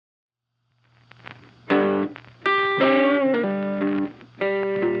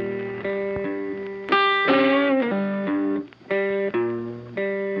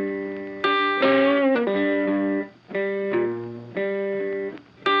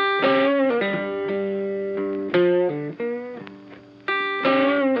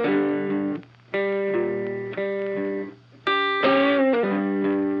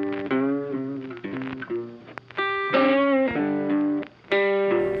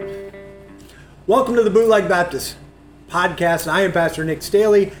Welcome to the Bootleg Baptist podcast. I am Pastor Nick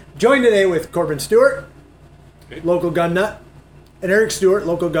Staley, joined today with Corbin Stewart, local gun nut, and Eric Stewart,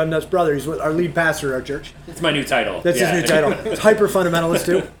 local gun nut's brother. He's our lead pastor at our church. It's my new title. That's his new title. It's hyper fundamentalist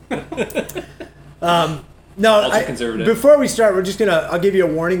too. Ultra-conservative. Before we start, I'll give you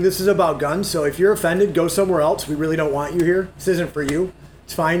a warning. This is about guns, so if you're offended, go somewhere else. We really don't want you here. This isn't for you.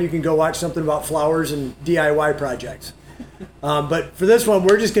 It's fine. You can go watch something about flowers and DIY projects. But for this one,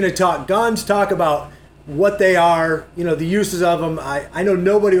 we're just going to talk guns, talk about what they are, the uses of them. I know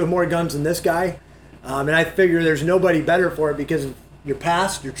nobody with more guns than this guy, and I figure there's nobody better for it because of your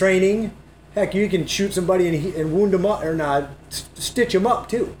past, your training. Heck, you can shoot somebody and wound them up, or not, stitch them up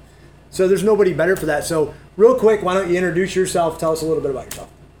too. So there's nobody better for that. So real quick, why don't you introduce yourself? Tell us a little bit about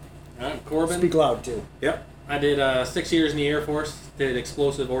yourself. I'm Corbin. Speak loud too. Yep. I did 6 years in the Air Force, did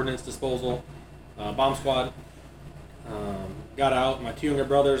explosive ordnance disposal, bomb squad. Got out. My two younger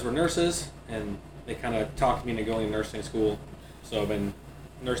brothers were nurses, and they kind of talked me into going to nursing school. So I've been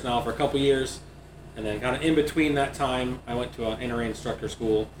a nurse now for a couple years, and then kind of in between that time, I went to an NRA instructor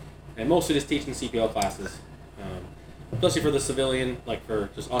school, and mostly just teaching CPL classes. Especially for the civilian, like for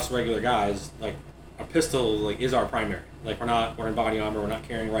just us regular guys, like a pistol is our primary. Like we're not wearing body armor, we're not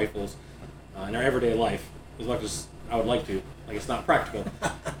carrying rifles in our everyday life as much as I would like to. Like it's not practical.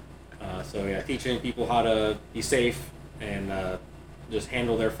 Teaching people how to be safe and just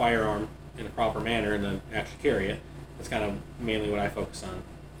handle their firearm in a proper manner and then actually carry it. That's kind of mainly what I focus on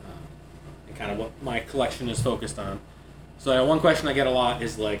and kind of what my collection is focused on. So one question I get a lot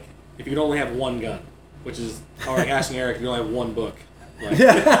is like, if you could only have one gun, which is like asking Eric if you only have one book.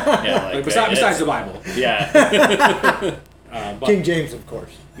 Besides the Bible. Yeah. King James, of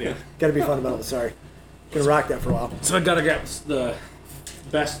course. Yeah. Got to be fundamental. Sorry. Gonna rock that for a while. So I gotta get the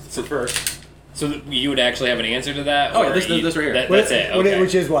best for first. So you would actually have an answer to that? Oh, yeah, this right here. That's it. Okay.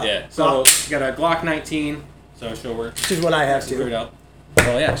 Which is what? Yeah. So got a Glock 19. So show where. Which is what I have Figure it too. out.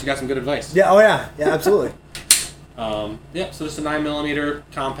 Well, yeah, she got some good advice. Yeah. Oh yeah. Yeah. Absolutely. So just a 9mm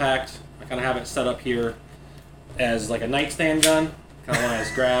compact. I kind of have it set up here as like a nightstand gun. Kind of want to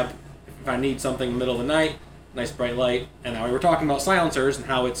just grab if I need something in the middle of the night. Nice bright light. And now we were talking about silencers and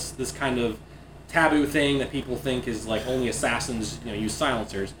how it's this kind of taboo thing that people think is like only assassins use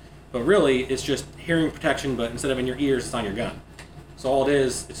silencers. But really, it's just hearing protection, but instead of in your ears, it's on your gun. So all it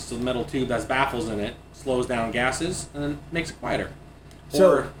is, it's just a metal tube that has baffles in it, slows down gases, and then makes it quieter.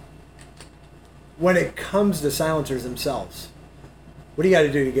 So, when it comes to silencers themselves, what do you got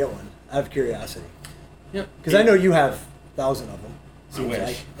to do to get one? Out of curiosity. Yep. Because I know you have 1,000 of them. I wish.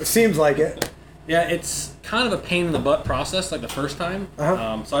 Like. It seems like it. Yeah, it's kind of a pain in the butt process, like the first time.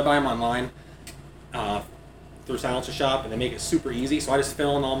 Uh-huh. So I buy them online through Silencer Shop, and they make it super easy. So I just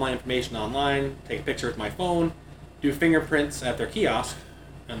fill in all my information online, take a picture with my phone, do fingerprints at their kiosk,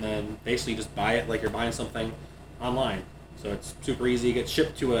 and then basically just buy it like you're buying something online. So it's super easy. It gets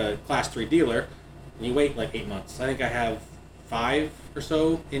shipped to a Class 3 dealer, and you wait like 8 months. I think I have 5 or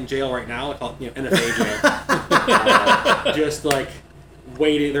so in jail right now. I call it NFA jail. Just like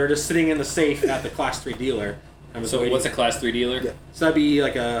waiting. They're just sitting in the safe at the Class 3 dealer. So what's a Class 3 dealer? Yeah. So that'd be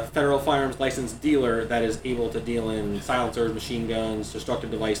like a federal firearms licensed dealer that is able to deal in silencers, machine guns,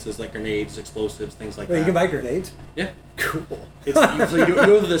 destructive devices like grenades, explosives, things like Wait, that. you can buy grenades? Yeah. Cool. It's usually you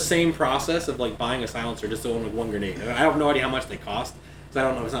go through the same process of like buying a silencer just to own with one grenade. I have no idea how much they cost. Because I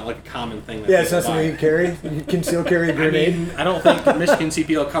don't know, it's not like a common thing. Yeah, it's not something you can carry. You can still carry a grenade. I don't think Michigan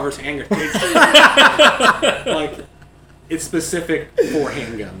CPL covers hand grenades. Like, it's specific for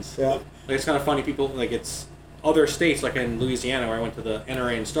handguns. Yeah. Like, it's kind of funny, people, like, it's other states, like in Louisiana, where I went to the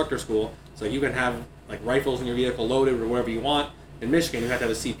NRA instructor school, so you can have, like, rifles in your vehicle loaded or whatever you want. In Michigan, you have to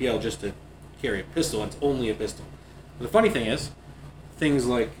have a CPL just to carry a pistol. It's only a pistol. But the funny thing is, things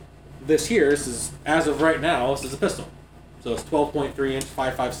like this here, this is, as of right now, this is a pistol. So it's 12.3 inch,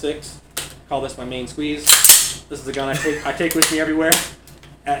 5.56. Call this my main squeeze. This is a gun I take with me everywhere,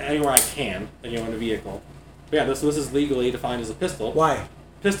 anywhere I can, in a vehicle. But yeah, this is legally defined as a pistol. Why?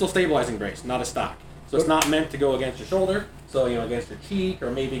 Pistol stabilizing brace, not a stock. So it's not meant to go against your shoulder, so against your cheek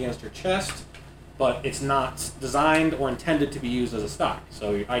or maybe against your chest, but it's not designed or intended to be used as a stock.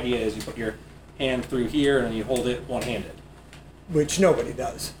 So your idea is you put your hand through here and then you hold it one-handed. Which nobody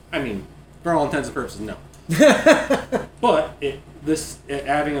does. I mean, for all intents and purposes, no. But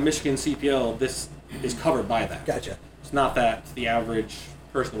having a Michigan CPL, this is covered by that. Gotcha. It's not that the average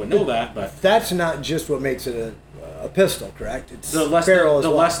person would know that, but that's not just what makes it a pistol, correct? It's the less barrel than, as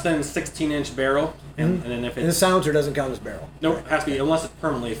well. less than 16-inch barrel, and then if And the it's silencer doesn't count as barrel. nope, it has to be unless it's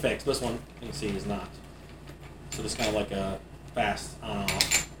permanently fixed. This one you can see is not. So it's kind of like a fast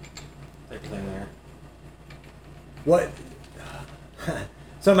on-off type of thing there. What?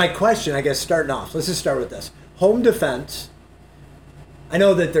 So my question, I guess, starting off, let's just start with this. Home defense. I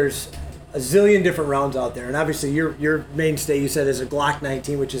know that there's a zillion different rounds out there, and obviously your mainstay, you said, is a Glock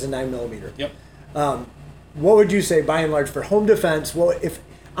 19, which is a 9mm. Yep. What would you say, by and large, for home defense? Well, if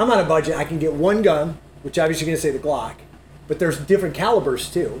I'm on a budget, I can get one gun, which obviously you're going to say the Glock, but there's different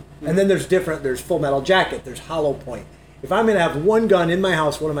calibers too. And then there's Full Metal Jacket, there's Hollow Point. If I'm going to have one gun in my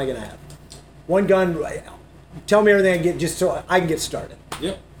house, what am I going to have? One gun, tell me everything I get just so I can get started.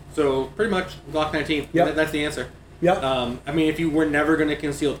 Yep. So pretty much Glock 19. Yep. That's the answer. Yep. I mean, if you were never going to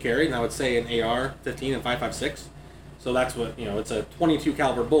concealed carry, then I would say an AR-15 and 5.56. So that's what, it's a 22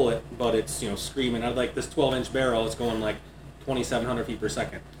 caliber bullet, but it's, screaming. I'd like this 12-inch barrel, it's going like 2,700 feet per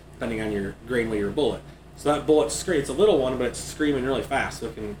second, depending on your grain weight of your bullet. So that bullet's great. It's a little one, but it's screaming really fast, so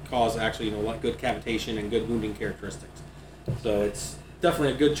it can cause actually, good cavitation and good wounding characteristics. So it's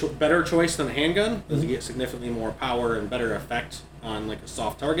definitely a good, better choice than a handgun, because you get significantly more power and better effect on like a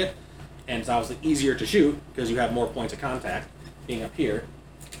soft target. And it's obviously easier to shoot because you have more points of contact being up here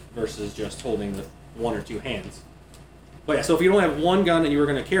versus just holding with one or two hands. But yeah, so if you don't have one gun and you were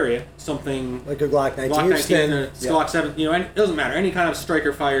going to carry it, something like a Glock 19, Glock 19 or yep. Glock 7, it doesn't matter. Any kind of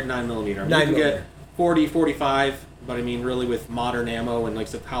striker fired 9mm. You can 9mm. get 40, 45, but I mean really with modern ammo and like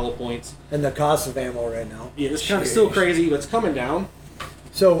some hollow points. And the cost of ammo right now. Yeah, it's kind of still crazy, but it's coming down.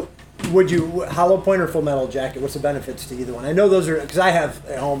 So, would you Hollow Point or Full Metal Jacket? What's the benefits to either one? I know those are, because I have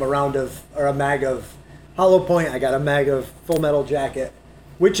at home a mag of Hollow Point. I got a mag of Full Metal Jacket,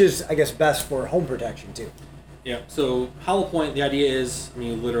 which is, I guess, best for home protection too. Yeah. So Hollow Point, the idea is,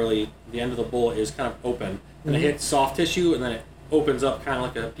 literally the end of the bullet is kind of open, and it hits soft tissue, and then it opens up kind of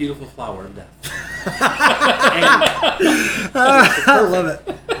like a beautiful flower of death. I love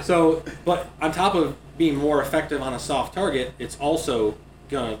it. So, but on top of being more effective on a soft target, it's also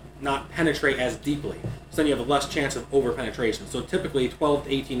gonna not penetrate as deeply. So then you have a less chance of over penetration. So typically 12 to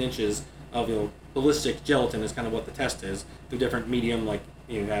 18 inches of ballistic gelatin is kind of what the test is. Through different medium, like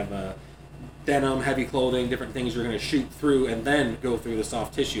you have denim, heavy clothing, different things you're going to shoot through and then go through the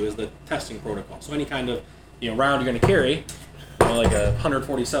soft tissue is the testing protocol. So any kind of round you're going to carry, like a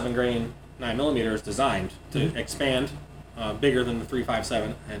 147 grain 9mm is designed to expand bigger than the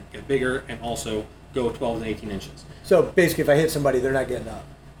 3.57 and get bigger and also go 12 to 18 inches. So basically, if I hit somebody, they're not getting up.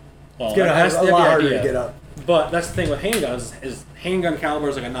 Well, It's going to have a lot harder to get up. But that's the thing with handguns is handgun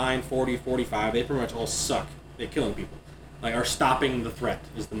calibers like a 9, 40, 45, they pretty much all suck at killing people. Like, or stopping the threat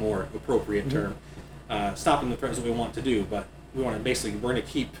is the more appropriate term. Stopping the threat is what we want to do, but we're going to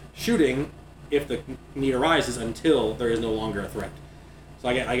keep shooting if the need arises until there is no longer a threat. So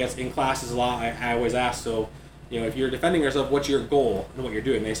I guess in classes a lot, I always ask, so, if you're defending yourself, what's your goal and what you're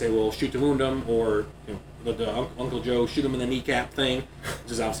doing? They say, well, shoot to wound them, or, the Uncle Joe shoot them in the kneecap thing,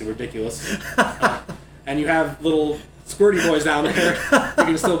 which is obviously ridiculous. And you have little squirty boys down there who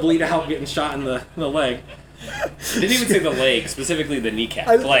can still bleed out getting shot in the leg. Didn't even say the leg, specifically the kneecap.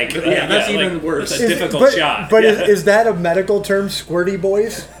 That's even worse. That's a difficult shot. But is that a medical term, squirty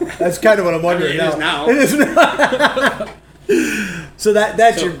boys? That's kind of what I'm wondering now. It is now. It is now. So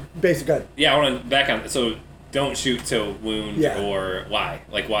that's your basic gun. Yeah, I want to back on. So don't shoot to wound, or why?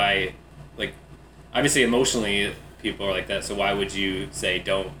 Why? Obviously emotionally people are like that, so why would you say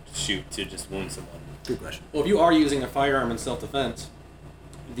don't shoot to just wound someone? Good question. Well, if you are using a firearm in self-defense,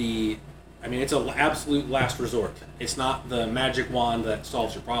 it's an absolute last resort. It's not the magic wand that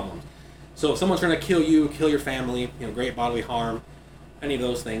solves your problems. So if someone's trying to kill you, kill your family, great bodily harm, any of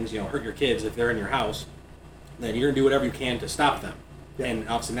those things, hurt your kids if they're in your house, then you're going to do whatever you can to stop them. Yeah. And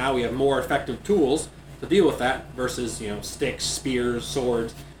obviously now we have more effective tools to deal with that versus, sticks, spears,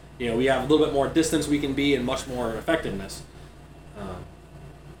 swords. We have a little bit more distance we can be and much more effectiveness.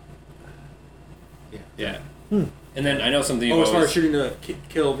 Yeah. And then I know something you as far as shooting to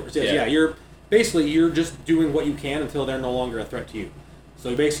kill, you're just doing what you can until they're no longer a threat to you.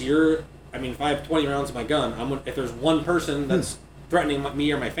 So basically if I have 20 rounds of my gun, if there's one person that's threatening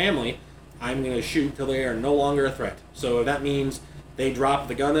me or my family, I'm going to shoot till they are no longer a threat. So if that means they drop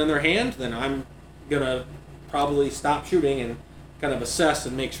the gun in their hand, then I'm going to probably stop shooting and kind of assess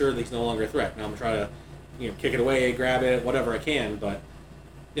and make sure that he's no longer a threat. Now I'm going to try to kick it away, grab it, whatever I can. But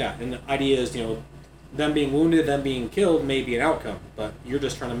yeah, and the idea is, them being wounded, them being killed may be an outcome, but you're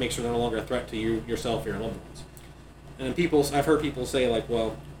just trying to make sure they're no longer a threat to you, yourself, or your loved ones. And then I've heard people say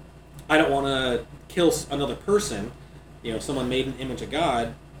well, I don't want to kill another person, someone made an image of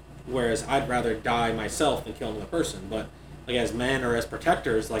God, whereas I'd rather die myself than kill another person. But as men or as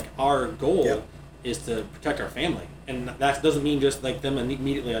protectors, our goal is to protect our family, and that doesn't mean just them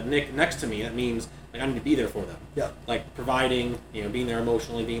immediately next to me. That means I need to be there for them. Yeah. Providing, being there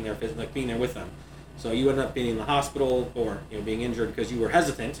emotionally, being there physically, being there with them. So you end up being in the hospital or being injured because you were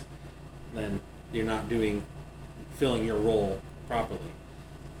hesitant, then you're not filling your role properly.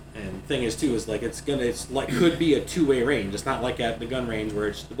 And the thing is too is like could be a two-way range. It's not like at the gun range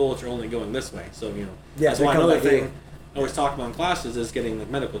where the bullets are only going this way. So that's why another thing I always talk about in classes is getting like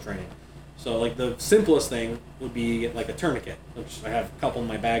medical training. So like the simplest thing would be like a tourniquet, which I have a couple in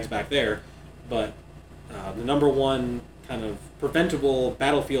my bags back there. But the number one kind of preventable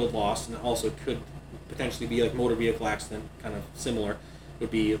battlefield loss, and also could potentially be like motor vehicle accident, kind of similar,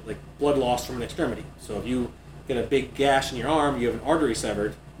 would be like blood loss from an extremity. So if you get a big gash in your arm, you have an artery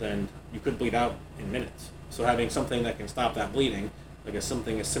severed, then you could bleed out in minutes. So having something that can stop that bleeding, like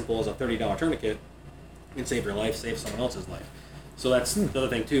something as simple as a $30 tourniquet, can save your life, save someone else's life. So that's the other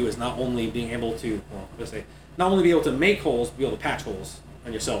thing too, is not only being able to, not only be able to make holes, but be able to patch holes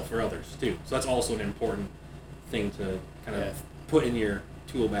on yourself or others too. So that's also an important thing to kind of put in your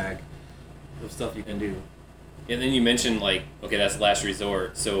tool bag of stuff you can do. And then you mentioned that's last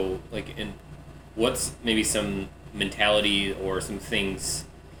resort. So what's maybe some mentality or some things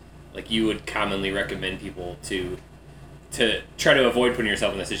like you would commonly recommend people to try to avoid putting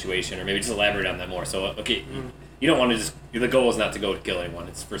yourself in that situation, or maybe just elaborate on that more. So you don't want to the goal is not to go to kill anyone,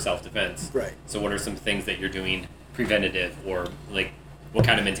 it's for self-defense, right? So what are some things that you're doing preventative, or like what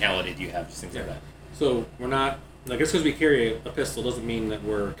kind of mentality do you have, just things like that? So we're not just because we carry a pistol doesn't mean that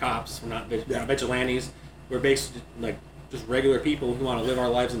we're cops. We're not vigilantes. We're basically just regular people who want to live our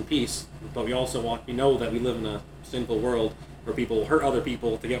lives in peace, but we also know that we live in a sinful world where people hurt other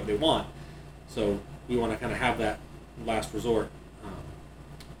people to get what they want. So we want to kind of have that last resort.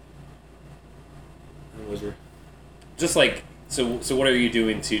 Just so what are you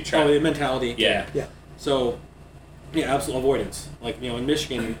doing to try? Oh, the mentality. Yeah. So, absolute avoidance. In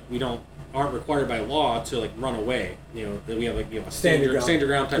Michigan, we aren't required by law to run away. That we have a stand your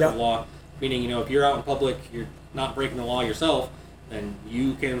ground type of law, meaning if you're out in public, you're not breaking the law yourself, then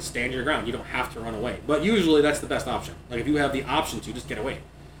you can stand your ground. You don't have to run away. But usually that's the best option. If you have the option to, just get away.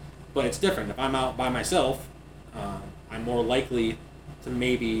 But it's different. If I'm out by myself, I'm more likely to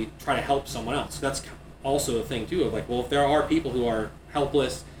maybe try to help someone else. That's also a thing too of if there are people who are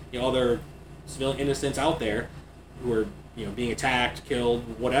helpless, other civilian innocents out there who are being attacked,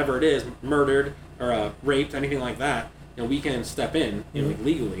 killed, whatever it is, murdered or raped, anything like that, we can step in,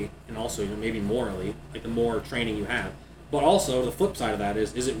 legally and also maybe morally, the more training you have. But also the flip side of that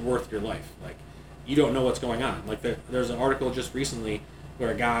is it worth your life? You don't know what's going on. There's an article just recently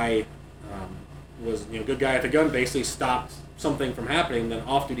where a guy was good guy at the gun, basically stopped something from happening. Then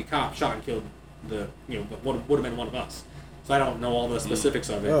off-duty cop shot and killed what would have been one of us. So I don't know all the specifics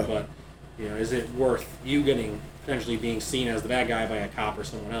of it, but is it worth you potentially being seen as the bad guy by a cop or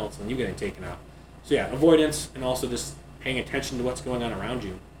someone else and you getting taken out? So avoidance, and also just paying attention to what's going on around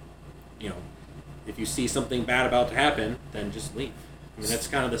you. If you see something bad about to happen, then just leave. That's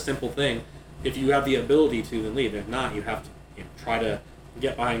kind of the simple thing. If you have the ability to, then leave. If not, you have to try to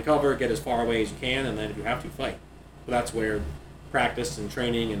get behind cover, get as far away as you can, and then if you have to, fight. But that's where practice and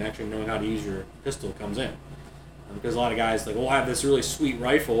training and actually knowing how to use your pistol comes in. Because a lot of guys I have this really sweet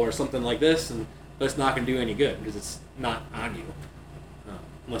rifle or something like this, but it's not going to do any good because it's not on you,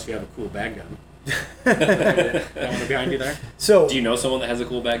 unless you have a cool bag gun. That one behind you there. So, do you know someone that has a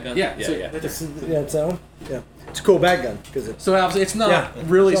cool bag gun? Yeah. It's a cool bag gun because it's not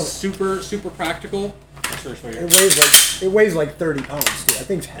really super practical. It weighs like 30 pounds too. I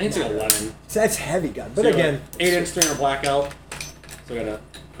think it's like 11. That's heavy gun, but again, 8-inch Stringer blackout. So I got a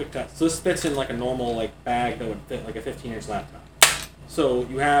quick test. So this fits in a normal bag that would fit a 15-inch laptop. So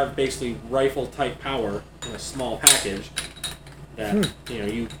you have basically rifle type power in a small package that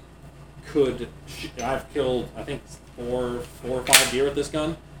you could. I've killed I think four or five deer with this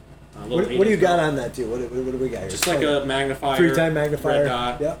gun. What do you got on that too? What do we got here? Just a magnifier. 3-time magnifier. Red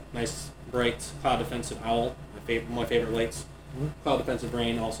dot. Yep. Nice bright cloud defensive owl. My favorite lights. Cloud defensive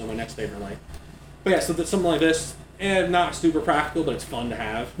rain, also my next favorite light. But so something like this, not super practical, but it's fun to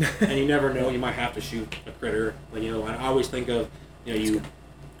have. And you never know, you might have to shoot a critter. I always think of, you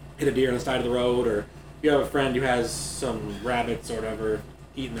hit a deer on the side of the road, or you have a friend who has some rabbits or whatever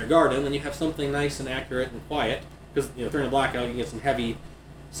eating their garden, then you have something nice and accurate and quiet. Because if they're in a blackout, you can get some heavy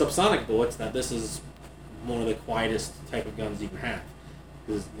subsonic bullets. That this is one of the quietest type of guns you can have.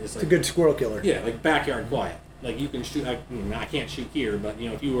 It's a good squirrel killer. Yeah, backyard quiet. You can shoot. I can't shoot here, but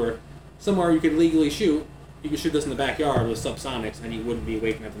if you were somewhere you could legally shoot, you could shoot this in the backyard with subsonics, and you wouldn't be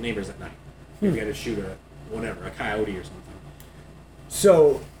waking up the neighbors at night. You had to shoot a coyote or something.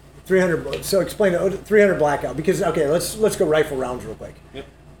 So, 300. So explain it. 300 blackout, because let's go rifle rounds real quick. Yep.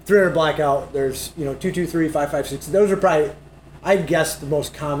 300 blackout. There's 223, 556. Those are probably I'd guess the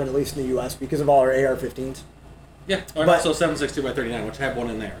most common, at least in the U.S., because of all our AR-15s. Yeah, or But- also 7.62 by 39, which I have one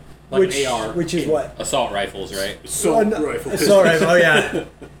in there. Like Which, an AR. which is what? Assault rifles, right? Assault no, rifle. Assault rifle. Oh yeah.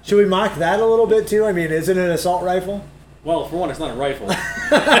 Should we mock that a little bit too? I mean, is it an assault rifle? Well, for one, it's not a rifle.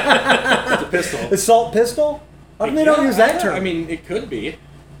 It's a pistol. Assault pistol? How come they don't Yeah, use that term? I mean, it could be,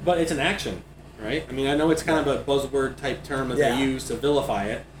 but it's an action, right? I mean, I know it's kind of a buzzword type term that Yeah. they use to vilify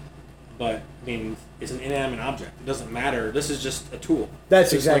it, but I mean, it's an inanimate object. It doesn't matter. This is just a tool. That's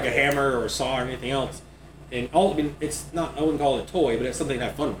it's exactly like a hammer or a saw or anything else. And I mean, it's not. I wouldn't call it a toy, but it's something to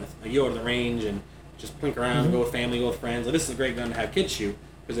have fun with. Like, you go to the range and just plink around, Mm-hmm. go with family, go with friends. Like, this is a great gun to have kids shoot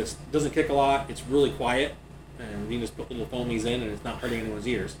because it doesn't kick a lot. It's really quiet, and you can just put little foamies in, and it's not hurting anyone's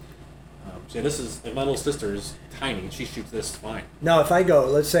ears. So this is like my little sister's tiny. She shoots this fine. Now, if I go,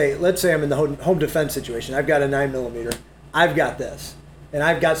 let's say I'm in the home defense situation. I've got a 9mm. I've got this, and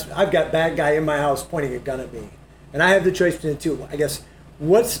I've got bad guy in my house pointing a gun at me, and I have the choice between the two. I guess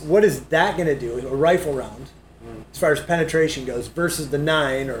what is that going to do? A rifle round, as far as penetration goes, versus the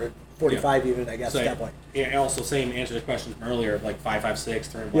 9 or 45 even. I guess So, at that point. Yeah, and also same answer to the question from earlier of like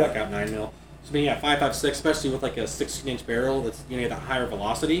 5.56 turn Yeah. blackout 9mm. So I mean, yeah, 5.56, especially with like a 16-inch barrel that's at a higher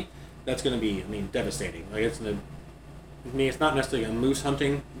velocity, that's going to be devastating. Like it's gonna. I mean, it's not necessarily a moose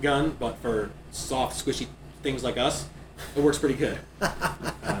hunting gun, but for soft, squishy things like us, it works pretty good.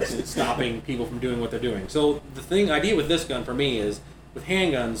 So it's stopping people from doing what they're doing. So the idea with this gun for me is, with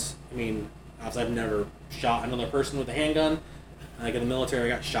handguns, I mean, obviously I've never shot another person with a handgun. Like in the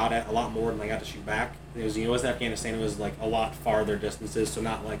military, I got shot at a lot more than I got to shoot back. It was, in Afghanistan, it was like a lot farther distances, so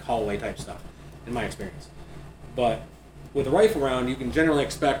not like hallway type stuff, in my experience. But with a rifle round, you can generally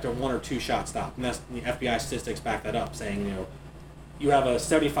expect a 1 or 2 shot stop, and that's the FBI statistics back that up, saying you have a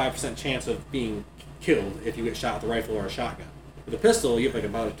 75% chance of being killed if you get shot with a rifle or a shotgun. With a pistol, you have like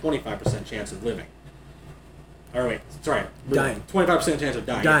about a 25% chance of living. Or wait, sorry, Dying. 25% chance of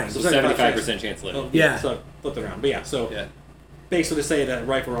dying. Dying. So 75% chance living. Oh, Yeah. So flip it around, but yeah. So Yeah. basically to say that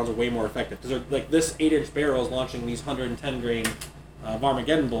rifle rounds are way more effective because like this 8-inch barrel is launching these 110 grain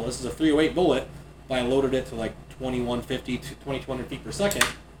Armageddon bullet. This is a 308 bullet, but I loaded it to like 2150 to 2200 feet per second,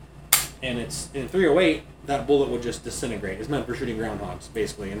 and it's in 308. That bullet would just disintegrate. It's meant for shooting groundhogs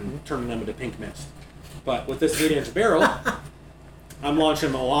basically and turning them into pink mist. But with this 8-inch barrel, I'm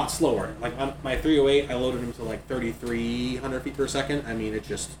launching them a lot slower. Like my 308, I loaded them to like 3,300 feet per second. I mean, it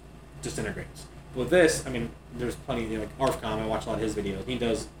just disintegrates. With this, I mean, there's plenty, like Arfcom, I watch a lot of his videos. He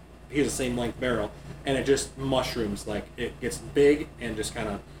has the same length barrel, and it just mushrooms. Like, it gets big and just kind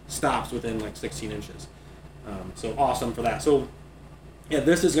of stops within like 16 inches. So awesome for that. So, yeah,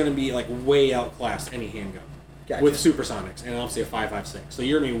 this is going to be like way outclassed any handgun Gotcha. with supersonics, and obviously a 5.56. So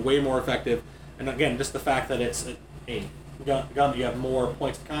you're going to be way more effective. And again, just the fact that it's a gun that you have more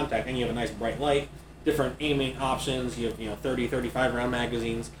points of contact, and you have a nice bright light, different aiming options. You have 30, 35 round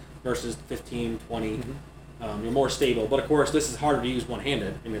magazines versus 15, 20. You're more stable, but of course this is harder to use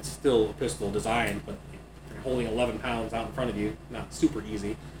one-handed, and it's still a pistol design, but if you're holding 11 pounds out in front of you, not super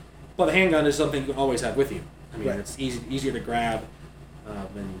easy. But a handgun is something you can always have with you. I mean, Right. it's easier to grab.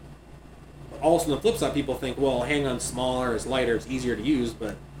 And also on the flip side, people think, well, a handgun's smaller, it's lighter, it's easier to use,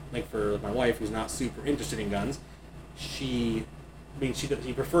 but like for my wife, who's not super interested in guns, she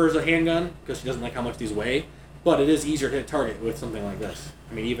prefers a handgun because she doesn't like how much these weigh. But it is easier to hit target with something like this.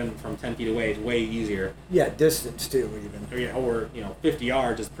 I mean, even from 10 feet away, it's way easier. Yeah, distance too, even. Or 50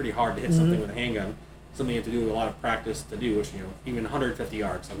 yards is pretty hard to hit something with a handgun. Something you have to do a lot of practice to do, which, even 150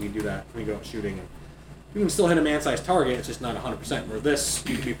 yards. So we do that when we go out shooting. And you can still hit a man-sized target, it's just not 100%. Where this,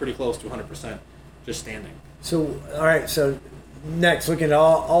 you can be pretty close to 100% just standing. So, all right. So, next, looking at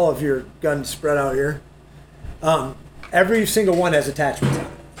all of your guns spread out here. Every single one has attachments on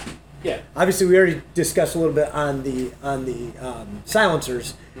it. Yeah. Obviously, we already discussed a little bit on the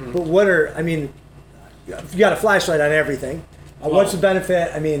silencers, but what are? I mean, you got a flashlight on everything. What's the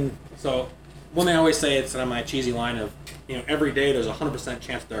benefit? I mean, So, one thing I always say, it's on my cheesy line of, every day there's a 100%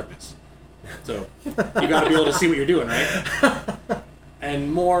 chance of darkness. So, you got to be able to see what you're doing, right?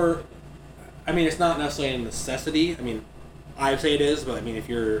 And more, I mean, it's not necessarily a necessity. I mean, I say it is, but I mean, if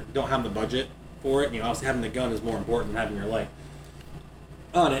you don't have the budget for it, obviously having the gun is more important than having your light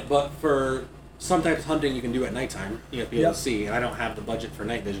on it. But for some types of hunting you can do at nighttime, you have to be able to see. And I don't have the budget for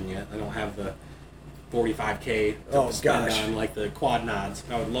night vision yet. I don't have the $45K to spend on like the quad nods.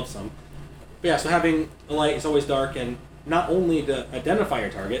 I would love some. But yeah, so having a light is always dark, and not only to identify your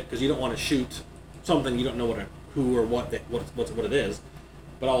target, because you don't want to shoot something you don't know who or what it is,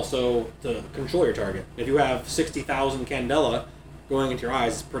 but also to control your target. If you have 60,000 candela going into your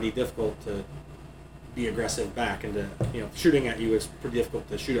eyes, it's pretty difficult to be aggressive back, and to shooting at you is pretty difficult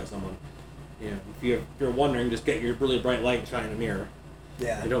to shoot at someone. You know, if you're wondering, just get your really bright light and shine in a mirror.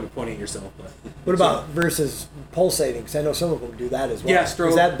 Yeah. And don't be pointing at yourself. But What about versus pulsating? Because I know some of them do that as well. Yeah, strobe.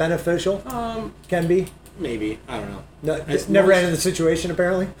 Is that beneficial? Can be. Maybe, I don't know. No, It's never most- ran into the situation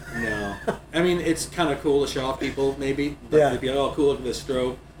apparently. No, I mean it's kind of cool to show off people, maybe. But Yeah. they'd be like, oh, cool, look at this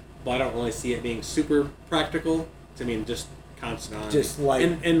strobe. But I don't really see it being super practical. I mean, just constant on. Just like-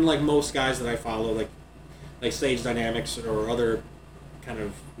 and like most guys that I follow, like Sage Dynamics or other kind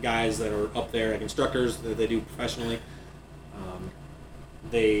of guys that are up there, like instructors that they do professionally.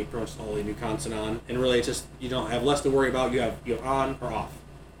 They pretty much only do constant on, and really it's just you don't have less to worry about. You have on or off.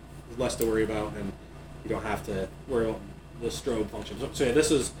 There's less to worry about, and you don't have to worry about the strobe function. So yeah, this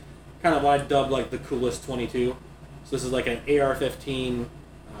is kind of what I dubbed like the coolest 22. So this is like an AR-15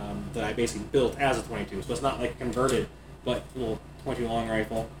 that I basically built as a 22. So it's not like converted, but a little 22 long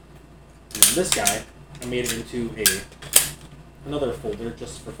rifle. And then this guy, I made it into another folder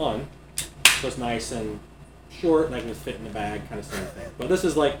just for fun. So it's nice and short, and I can just fit in the bag, kind of same thing. But this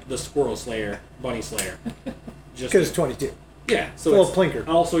is like the Squirrel Slayer, Bunny Slayer. Just Because it's 22. yeah, so a little it's plinker.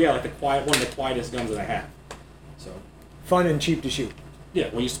 Also, yeah, like one of the quietest guns that I have. So Fun and cheap to shoot. yeah,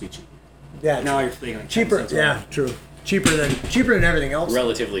 well, it used to be cheap. Yeah. Now you're thinking like 10 cheaper. cents a Yeah, round. true. Cheaper than everything else.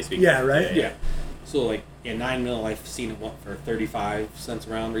 Relatively speaking. Yeah, right? Yeah. So like 9mm, I've seen it for 35 cents a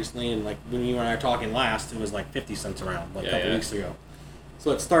round recently, and like when you and I were talking last, it was like 50 cents a round, like a couple weeks ago.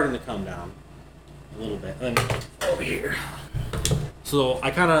 So it's starting to come down a little bit. And then over here. So I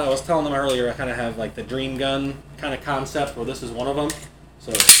was telling them earlier, I kind of have like the dream gun kind of concept, where this is one of them.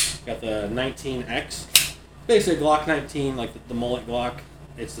 So got the 19X, basically Glock 19, like the mullet Glock.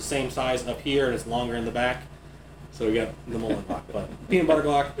 It's the same size up here and it's longer in the back. So we got the mullet Glock, but peanut butter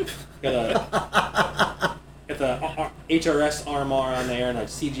Glock. Got the HRS RMR on there and like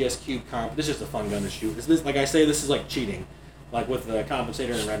CGS Cube comp. This is just a fun gun to shoot. This, like I say, this is like cheating. Like with the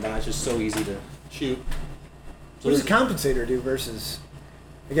compensator and red dot, it's just so easy to shoot. So What does a compensator do versus?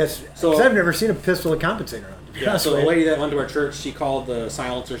 I guess So- 'cause I've never seen a pistol with compensator on. To be Yeah, honest so the with you. lady that went to our church, she called the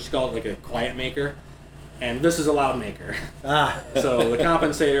silencer, she called it like a quiet maker. And this is a loud maker. Ah, So the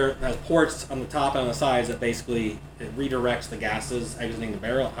compensator has ports on the top and on the sides that basically it redirects the gases exiting the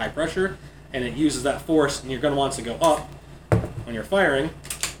barrel at high pressure, and it uses that force, and your gun wants to go up. When you're firing,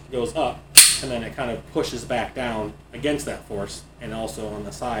 it goes up, and then it kind of pushes back down against that force, and also on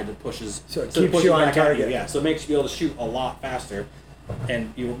the side it pushes. So it it keeps pushes you on back at target. Yeah, so it makes you be able to shoot a lot faster,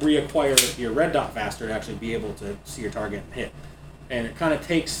 and you reacquire your red dot faster to actually be able to see your target and hit. And it kind of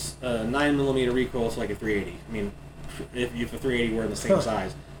takes a 9mm recoil to like a 380. I mean, if a 380 were in the same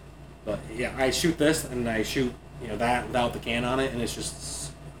size. But yeah, I shoot this and I shoot that without the can on it, and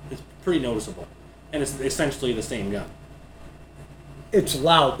it's pretty noticeable. And it's essentially the same gun. it's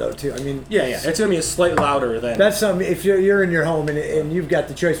loud though too. I mean, Yeah, it's gonna be slightly louder than. that's something. If you're in your home and you've got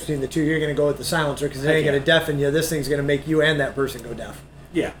the choice between the two, you're going to go with the silencer because it ain't Heck going to deafen you. This thing's going to make you and that person go deaf.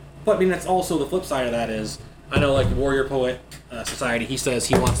 Yeah, but I mean that's also the flip side of that is I know like the Warrior Poet Society. He says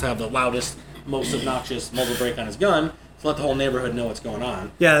he wants to have the loudest, most obnoxious muzzle brake on his gun to let the whole neighborhood know what's going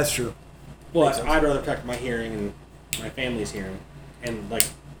on. Yeah, that's true. But I'd rather protect my hearing and my family's hearing. And like,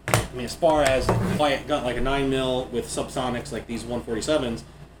 I mean, as far as a quiet gun, like a 9mm with subsonics like these 147s,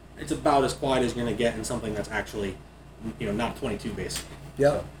 it's about as quiet as you're gonna get in something that's actually, not 22 basically.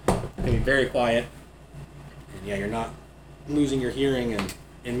 Yep. It's gonna be very quiet, and yeah, you're not losing your hearing and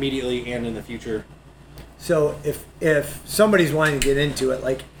immediately and in the future. So if somebody's wanting to get into it,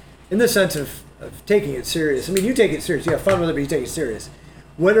 like in the sense of taking it serious, I mean, you take it serious. You have fun with it, but you take it serious.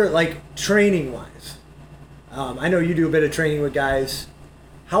 What are like training wise? I know you do a bit of training with guys.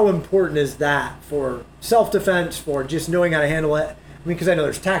 How important is that for self-defense, for just knowing how to handle it? I mean, because I know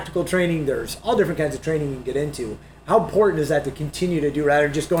there's tactical training, there's all different kinds of training you can get into. How important is that to continue to do rather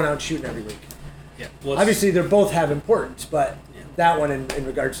than just going out and shooting every week? Yeah. Well, Obviously, they both have importance, but that one in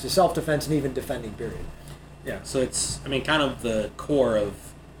regards to self-defense and even defending, period. Yeah, so it's, kind of the core of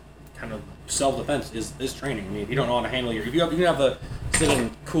kind of self-defense is training. I mean, if you don't know how to handle you can have the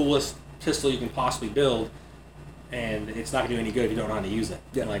sitting coolest pistol you can possibly build, and it's not going to do any good if you don't know how to use it.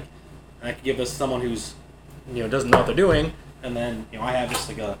 Yeah. Like, I could give this to someone who's, doesn't know what they're doing, and then, I have just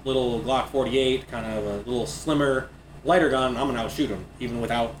like a little Glock 48, kind of a little slimmer, lighter gun, I'm going to outshoot him, even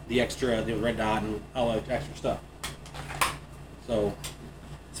without the red dot and all that extra stuff. So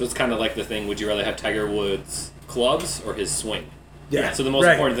it's kind of like the thing, would you rather have Tiger Woods' clubs or his swing? Yeah. So the most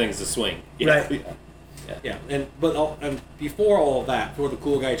Right. important thing is the swing. Yeah. Right. yeah, and before all of that, before the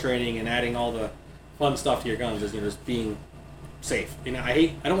cool guy training and adding all the fun stuff to your guns, is just being safe. I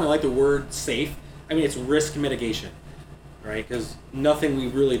don't really like the word safe. I mean, it's risk mitigation, right? Because nothing we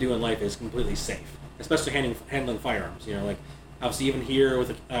really do in life is completely safe, especially handling firearms. Like Obviously, even here,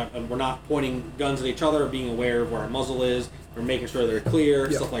 with we're not pointing guns at each other, being aware of where our muzzle is, we're making sure they're clear,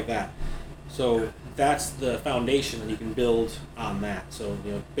 Yep. stuff like that. So that's the foundation, and you can build on that. So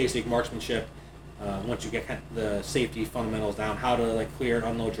basic marksmanship. Once you get kind of the safety fundamentals down, how to like clear and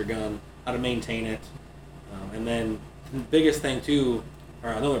unload your gun, how to maintain it, and then the biggest thing too, or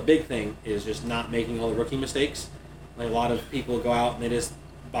another big thing, is just not making all the rookie mistakes. Like a lot of people go out and they just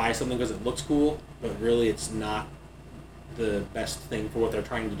buy something because it looks cool, but really it's not the best thing for what they're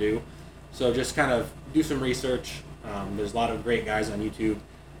trying to do. So just kind of do some research. There's a lot of great guys on YouTube.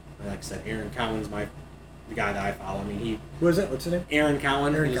 Like I said, Aaron Cowan's the guy that I follow. I mean, Who is it? What's his name? Aaron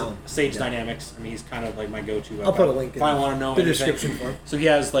Cowan. Aaron He's Cowan. Sage Yeah. Dynamics. I mean, he's kind of like my go-to. I'll put a link in if I want to know the anything. description for him. So he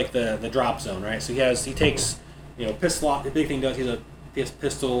has like the drop zone, right? So he takes pistol. The big thing he has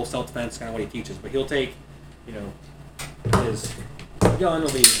pistol self-defense, kind of what he teaches. But he'll take his gun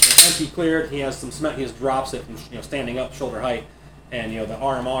will be empty cleared. He has some cement. He just drops it from standing up, shoulder height, and the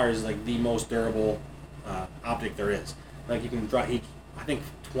RMR is like the most durable optic there is. Like you can drop. I think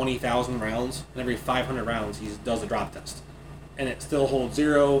 20,000 rounds, and every 500 rounds he does a drop test, and it still holds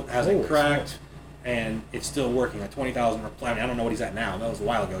zero, hasn't Holy cracked, smokes. and it's still working. At 20,000, I don't know what he's at now. That was a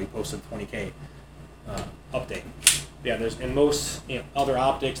while ago. He posted 20K update. Yeah, there's in most other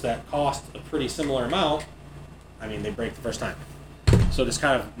optics that cost a pretty similar amount. I mean, they break the first time. So it's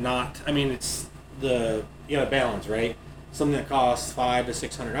kind of not. I mean, it's you got to balance, right? Something that costs $500 to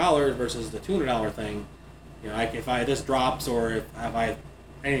 $600 versus the $200 thing. If this drops or if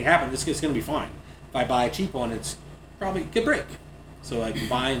anything happens, it's going to be fine. If I buy a cheap one, it's probably could break. So like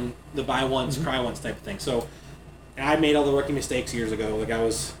buying the buy once, cry once type of thing. So I made all the rookie mistakes years ago. Like I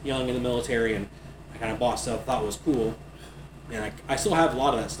was young in the military and I kind of bought stuff, thought was cool. And I still have a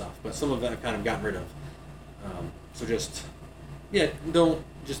lot of that stuff, but some of it I've kind of gotten rid of. So don't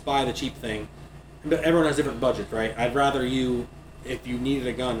just buy the cheap thing. But everyone has different budgets, right? I'd rather if you needed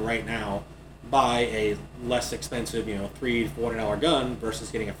a gun right now, buy a less expensive, $300 to $400 gun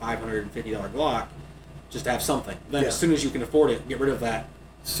versus getting a $550 Glock, just to have something. Then as soon as you can afford it, get rid of that.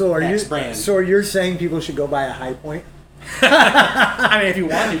 So are X you? brand. So you're saying people should go buy a High Point? I mean, if you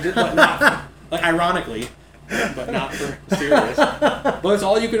want to, but not like ironically, but not for serious. But it's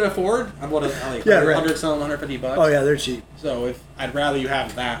all you can afford. What like Yeah, right. 100 some, $150. Oh yeah, they're cheap. So I'd rather you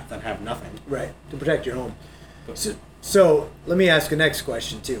have that than have nothing. Right, to protect your home. But, So let me ask a next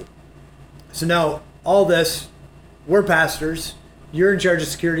question too. So now all this, we're pastors. You're in charge of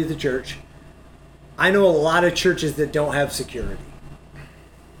security at the church. I know a lot of churches that don't have security.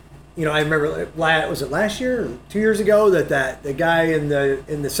 I remember was it last year or 2 years ago that the guy in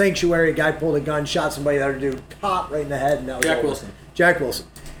the sanctuary, guy pulled a gun, shot somebody, the other dude popped right in the head, and that was Jack over. Wilson. Jack Wilson.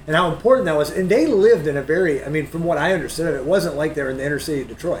 And how important that was. And they lived in from what I understood of it, wasn't like they were in the inner city of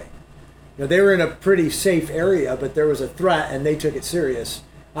Detroit. They were in a pretty safe area, but there was a threat, and they took it serious.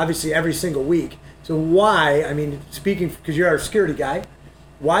 Obviously, every single week. So why? I mean, speaking because you're our security guy,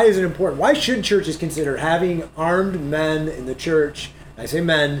 why is it important? Why should churches consider having armed men in the church? I say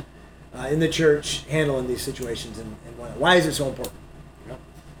men in the church handling these situations, and why is it so important?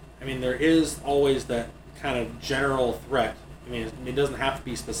 I mean, there is always that kind of general threat. I mean, it doesn't have to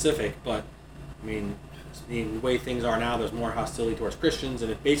be specific, but I mean, the way things are now, there's more hostility towards Christians,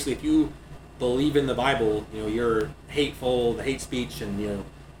 and if you believe in the Bible, you're hateful, the hate speech, and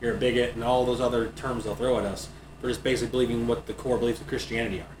you're a bigot, and all those other terms they'll throw at us for just basically believing what the core beliefs of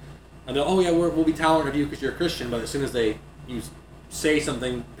Christianity are. And they'll, we'll be tolerant of you because you're a Christian, but as soon as you say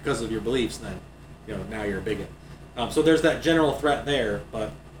something because of your beliefs, then now you're a bigot. So there's that general threat there,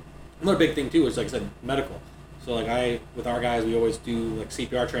 but another big thing too is, like I said, medical. So with our guys, we always do like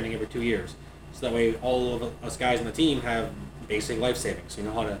CPR training every 2 years. So that way all of us guys on the team have basic life saving. So you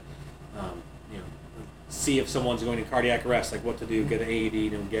know how to, see if someone's going in cardiac arrest, like what to do, get an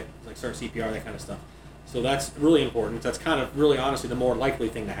AED, start CPR, that kind of stuff. So that's really important. That's kind of really honestly the more likely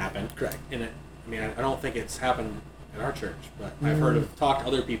thing to happen. Correct. I don't think it's happened in our church, but I've talked to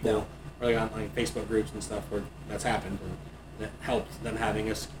other people, or on Facebook groups and stuff where that's happened, and that helped them having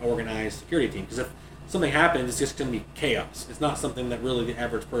an organized security team. Because if something happens, it's just going to be chaos. It's not something that really the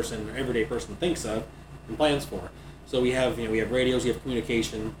average person or everyday person thinks of and plans for. So we have radios, we have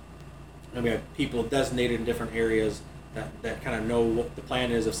communication, and we have people designated in different areas that kind of know what the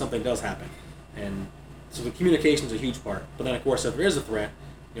plan is if something does happen. And so the communication is a huge part. But then, of course, if there is a threat,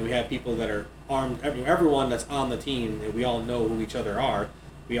 we have people that are armed. Everyone that's on the team, we all know who each other are.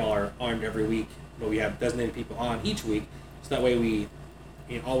 We all are armed every week, but we have designated people on each week. So that way we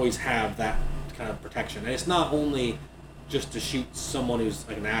always have that kind of protection. And it's not only just to shoot someone who's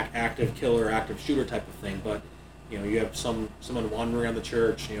like an active killer, active shooter type of thing, but you have someone wandering around the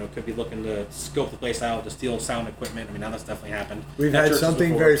church. Could be looking to scope the place out to steal sound equipment. I mean, now that's definitely happened. We've At had churches something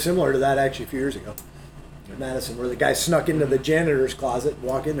before. very similar to that actually a few years ago. In Madison, where the guy snuck into the janitor's closet,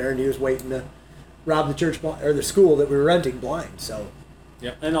 walk in there, and he was waiting to rob the church or the school that we were renting blind. So,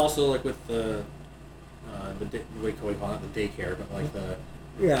 Yep, and also like with the what do we call it, the daycare, but like the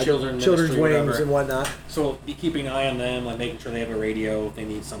yeah, children's wings whatever. and whatnot. So be keeping an eye on them, like making sure they have a radio if they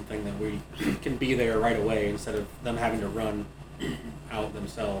need something, that we can be there right away instead of them having to run out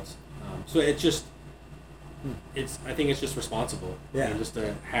themselves. So it's just, I think it's just responsible. Yeah. And just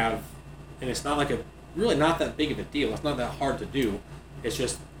to have, and it's not like really not that big of a deal. It's not that hard to do. It's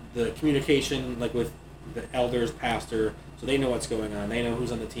just the communication, like with the elders, pastor, so they know what's going on. They know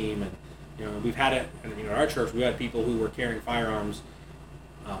who's on the team, and we've had it. At our church, we had people who were carrying firearms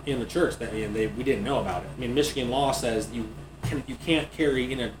in the church that we didn't know about it. I mean, Michigan law says you can't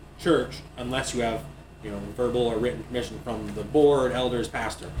carry in a church unless you have verbal or written permission from the board, elders,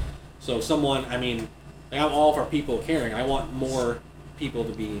 pastor. So someone, I'm all for people carrying. I want more people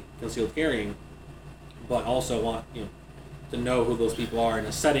to be concealed carrying, but also want to know who those people are in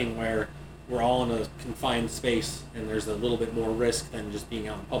a setting where we're all in a confined space and there's a little bit more risk than just being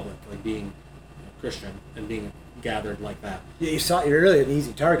out in public, like being Christian and being gathered like that. Yeah, you're really an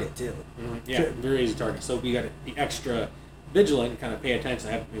easy target too. Mm-hmm. Yeah, very easy target. So we got to be extra vigilant and kind of pay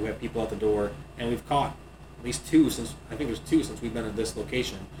attention. We have people at the door, and we've caught at least two since we've been at this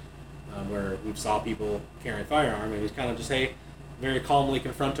location, where we've saw people carrying a firearm, and we kind of just very calmly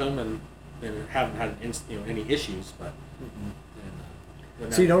confront them, and haven't had any issues. But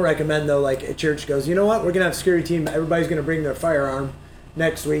so you don't recommend though, like a church goes, you know what, we're gonna have a security team. Everybody's gonna bring their firearm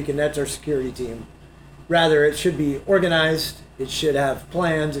next week, and that's our security team. Rather, it should be organized. It should have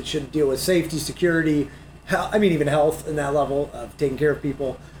plans. It should deal with safety, security, even health in that level of taking care of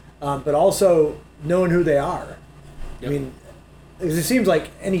people, but also knowing who they are. Yep. I mean, it seems like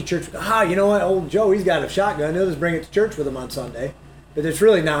any church, you know what, old Joe, he's got a shotgun. He'll just bring it to church with him on Sunday. But it's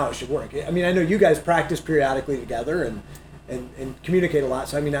really not how it should work. I mean, I know you guys practice periodically together and communicate a lot.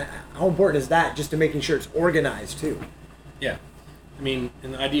 So, how important is that just to making sure it's organized too? Yeah. And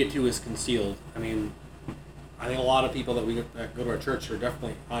the idea too is concealed. I think a lot of people that go to our church are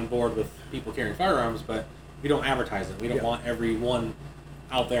definitely on board with people carrying firearms, but we don't advertise it. We don't want everyone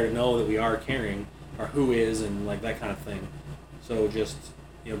out there to know that we are carrying or who is and like that kind of thing. So just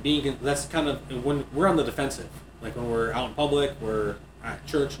that's kind of when we're on the defensive. Like when we're out in public, we're at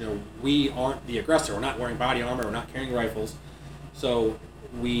church. We aren't the aggressor. We're not wearing body armor. We're not carrying rifles. So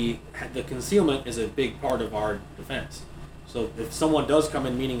the concealment is a big part of our defense. So if someone does come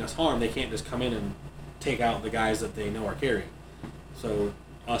in meaning us harm, they can't just come in and take out the guys that they know are carrying. So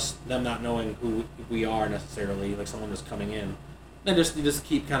them not knowing who we are necessarily, like someone just coming in, then just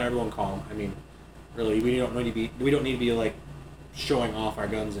keep kind of everyone calm. Really, we don't need to be like showing off our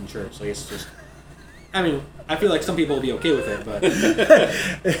guns in church. Like it's just, I feel like some people will be okay with it,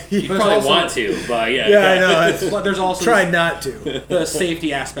 but you probably want to, but yeah. Yeah, I know. But there's also try not to. The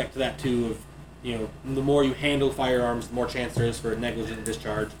safety aspect to that too. Of the more you handle firearms, the more chance there is for a negligent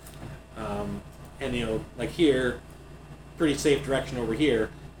discharge. And like here, pretty safe direction over here,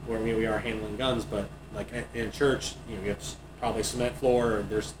 where we are handling guns. But like in church, we have probably cement floor, or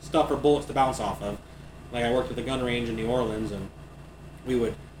there's stuff or bullets to bounce off of. Like I worked at the gun range in New Orleans, and we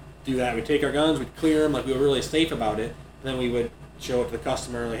would do that. We'd take our guns, we'd clear them, like we were really safe about it. And then we would show it to the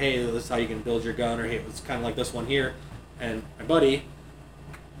customer, like, hey, this is how you can build your gun, or hey, it's kind of like this one here. And my buddy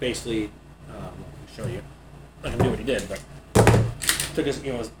basically, let me show you. I can do what he did, but took his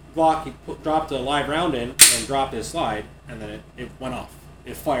Glock, he dropped a live round in and dropped his slide, and then it went off.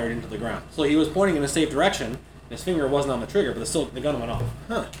 It fired into the ground. So he was pointing in a safe direction. His finger wasn't on the trigger, but the gun went off.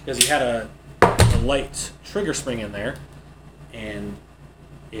 Because he had a light trigger spring in there, and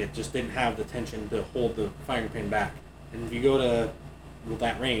it just didn't have the tension to hold the firing pin back. And if you go to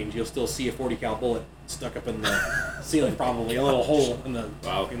that range, you'll still see a 40 cal bullet stuck up in the ceiling, probably a little hole in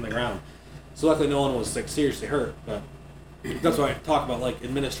the ground. So luckily no one was seriously hurt, but that's why I talk about like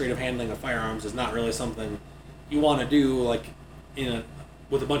administrative handling of firearms is not really something you want to do like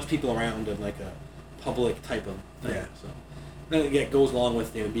with a bunch of people around in like a public type of thing. Yeah. So then it goes along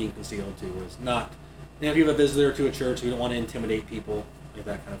with being concealed too. Is not if you have a visitor to a church, we don't want to intimidate people, like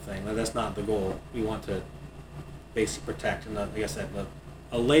that kind of thing. That's not the goal. We want to basically protect, and like I said,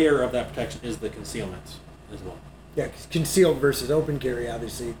 a layer of that protection is the concealment as well. Yeah, concealed versus open carry,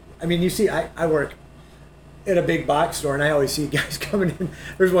 obviously. You see, I work at a big box store, and I always see guys coming in.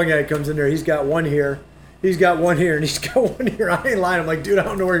 There's one guy that comes in there, he's got one here, and he's got one here. I ain't lying. I'm like, dude, I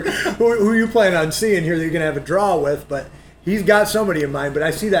don't know who you plan on seeing here that you're going to have a draw with, but he's got somebody in mind, but I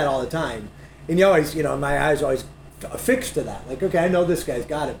see that all the time. And you always, my eyes always affixed to that. Like, okay, I know this guy's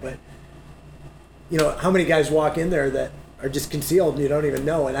got it, but you know, how many guys walk in there that are just concealed and you don't even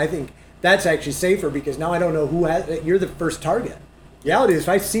know? And I think that's actually safer because now I don't know who has it. You're the first target. Reality is, if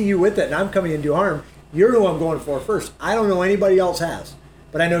I see you with it and I'm coming in to do harm, you're who I'm going for first. I don't know anybody else has,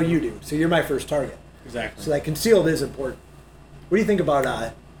 but I know you do. So you're my first target. Exactly. So that concealed is important. What do you think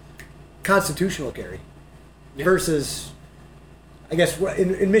about constitutional carry versus, I guess,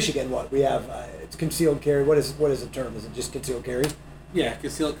 in Michigan, what we have, it's concealed carry. What is the term? Is it just concealed carry? Yeah,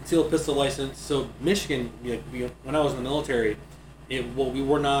 concealed pistol license. So Michigan, when I was in the military, we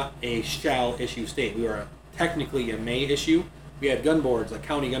were not a shall issue state. We were technically a may issue. We had gun boards, like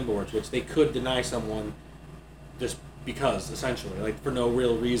county gun boards, which they could deny someone just because, essentially, like for no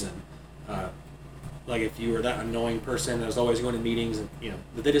real reason. Like if you were that annoying person that was always going to meetings and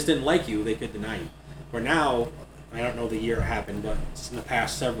that they just didn't like you, they could deny you. Where now, I don't know the year it happened, but in the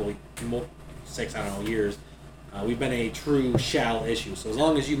past several 6 years, we've been a true shall issue. So as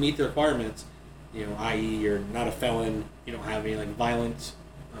long as you meet the requirements, i.e. you're not a felon, you don't have any like violent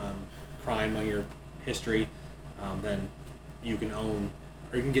crime on your history, then you can own,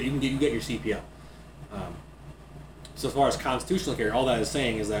 or you get your CPL. So as far as constitutional carry, all that is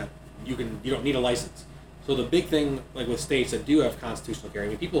saying is that you don't need a license. So the big thing, like with states that do have constitutional carry, I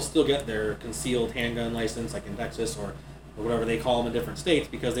mean, people still get their concealed handgun license, like in Texas or whatever they call them in different states,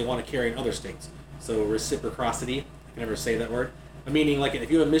 because they want to carry in other states. So reciprocity, I can never say that word. Meaning, like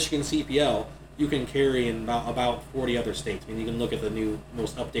if you have a Michigan CPL, you can carry in about 40 other states. I mean, you can look at the new,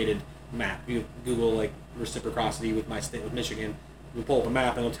 most updated map. You Google like reciprocity with my state, with Michigan. You pull up a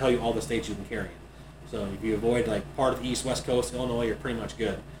map and it'll tell you all the states you can carry in. So if you avoid like part of the East, West Coast, Illinois, you're pretty much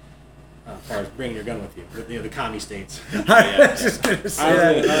good. As far as bringing your gun with you, the commie states. I was just going to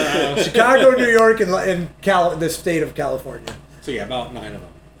say that. Chicago, New York, and the state of California. So yeah, about 9 of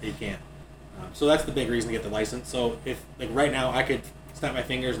them you can't. So that's the big reason to get the license. So if like right now I could snap my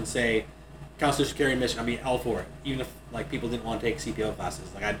fingers and say constitutional carry in Michigan, I'd be all for it. Even if like people didn't want to take CPL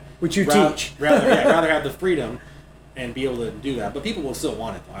classes, like which you teach. rather have the freedom and be able to do that. But people will still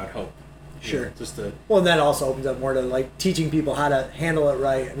want it, though, I would hope. Sure. Well, and that also opens up more to like teaching people how to handle it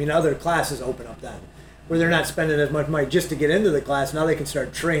right. I mean, other classes open up then, where they're not spending as much money just to get into the class. Now they can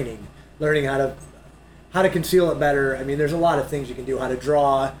start training, learning how to conceal it better. I mean, there's a lot of things you can do. How to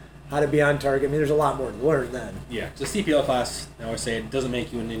draw, how to be on target. I mean, there's a lot more to learn then. Yeah. So CPL class, I always say, it doesn't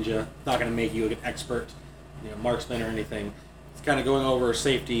make you a ninja. It's not going to make you an expert, marksman or anything. It's kind of going over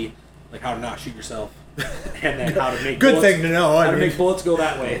safety, like how to not shoot yourself. And then how to make good bullets, thing to know. How to make bullets go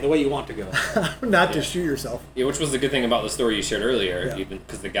that way, the way you want to go. Not to shoot yourself. Yeah, which was the good thing about the story you shared earlier, Yeah. even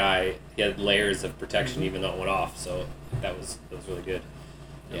because the guy, he had layers of protection even though it went off. So that was really good.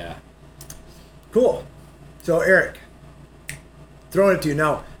 Yeah. Cool. So Eric, throwing it to you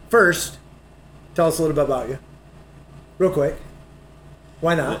now. First, tell us a little bit about you, real quick.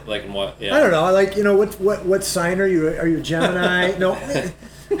 Why not? Like in what? Yeah. I don't know. I like what sign are you? Are you a Gemini? No.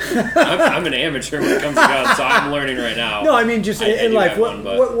 I'm an amateur when it comes to guns, so I'm learning right now. No, I mean just in life.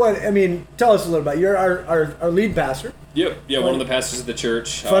 What? I mean, tell us a little bit. You're our lead pastor. Yep. Yeah, one of the pastors of the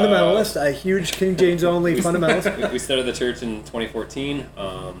church. Fundamentalist, a huge King James only fundamentalist. We started the church in 2014.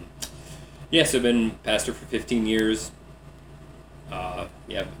 So I've been pastor for 15 years.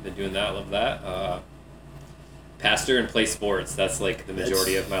 Been doing that. Love that. Pastor and play sports. That's like the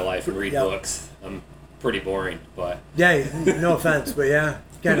majority of my life, and read books. I'm pretty boring, but yeah, no offense, but yeah,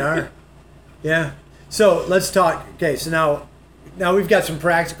 kind of are. Yeah. So let's talk. Okay, so now we've got some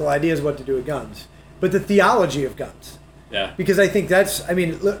practical ideas what to do with guns, but the theology of guns. Yeah. Because I think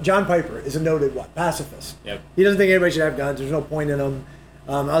look, John Piper is a noted pacifist. Yep. He doesn't think anybody should have guns. There's no point in them,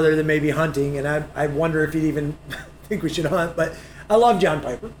 other than maybe hunting. And I wonder if he'd even think we should hunt. But I love John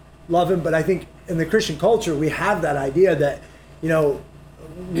Piper, love him. But I think in the Christian culture we have that idea that,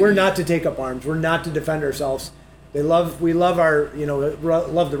 we're not to take up arms. We're not to defend ourselves. We love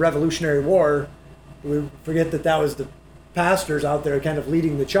the Revolutionary War. We forget that was the pastors out there kind of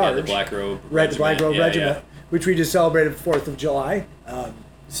leading the charge. Yeah, the Black Robe Regiment. The Black Robe Regiment, which we just celebrated 4th of July.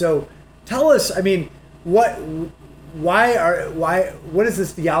 So tell us, I mean, what is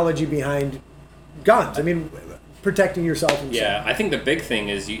this theology behind guns? I mean, protecting yourself and stuff. I think the big thing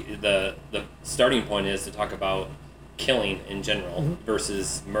is the starting point is to talk about killing in general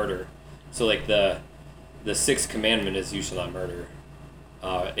versus murder. So like the 6th commandment is you shall not murder.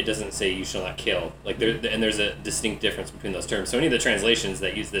 It doesn't say you shall not kill. Like there's a distinct difference between those terms. So any of the translations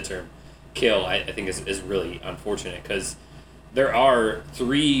that use the term kill, I think is really unfortunate, because there are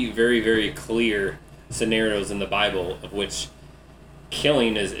 3 very, very clear scenarios in the Bible of which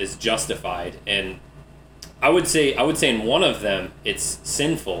killing is justified, and I would say in one of them it's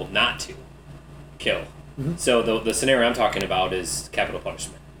sinful not to kill. So the scenario I'm talking about is capital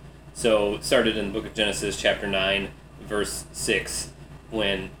punishment. So it started in the book of Genesis, chapter 9, verse 6,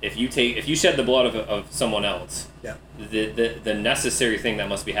 when if you shed the blood of someone else, the necessary thing that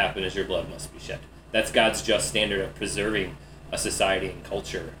must be happen is your blood must be shed. That's God's just standard of preserving a society and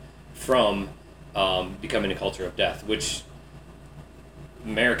culture from becoming a culture of death, which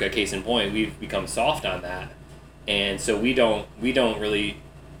America, case in point, we've become soft on that, and so we don't really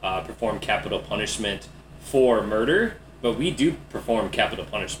perform capital punishment for murder, but we do perform capital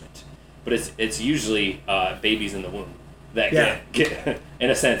punishment. But it's usually babies in the womb that get in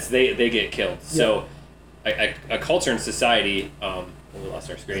a sense they get killed. Yeah. So a culture and society. We lost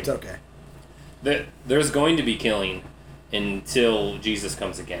our screen. It's okay. There's going to be killing until Jesus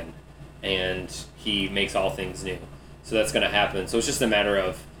comes again, and He makes all things new. So that's going to happen. So it's just a matter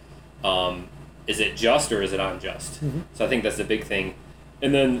of, is it just or is it unjust? Mm-hmm. So I think that's the big thing.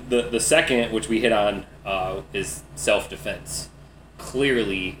 And then the second, which we hit on, is self-defense.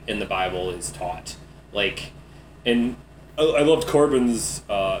 Clearly in the Bible is taught. And I loved Corbin's,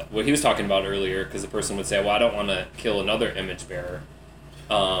 what he was talking about earlier, because the person would say, well, I don't want to kill another image bearer.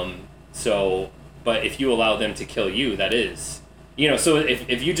 But if you allow them to kill you, that is. So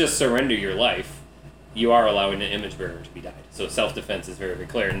if you just surrender your life, you are allowing an image bearer to be died. So self-defense is very, very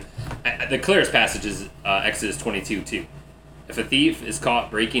clear. And the clearest passage is Exodus 22:2. If a thief is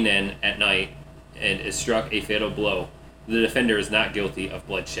caught breaking in at night and is struck a fatal blow, the defender is not guilty of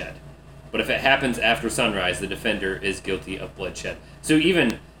bloodshed. But if it happens after sunrise, the defender is guilty of bloodshed. So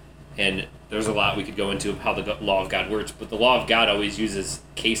and there's a lot we could go into of how the law of God works, but the law of God always uses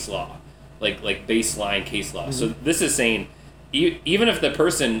case law, like baseline case law. Mm-hmm. So this is saying, even if the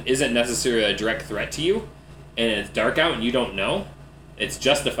person isn't necessarily a direct threat to you, and it's dark out and you don't know, it's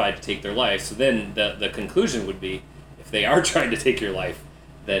justified to take their life. So then the conclusion would be, if they are trying to take your life,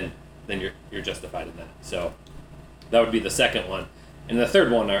 then you're justified in that. So that would be the second one. And the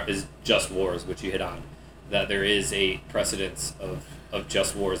third one is just wars, which you hit on. That there is a precedence of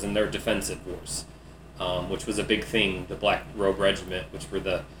just wars, and they're defensive wars, which was a big thing. The Black Robe Regiment, which were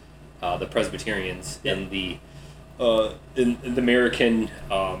the Presbyterians in the American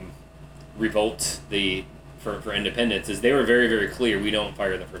revolt, for independence, is they were very, very clear. We don't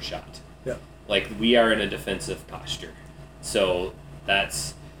fire the first shot. Yeah. We are in a defensive posture. So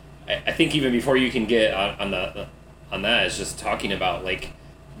that's, I think even before you can get on that, is just talking about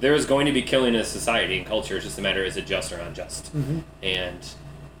there is going to be killing in society and culture. It's just a matter, is it just or unjust? Mm-hmm. And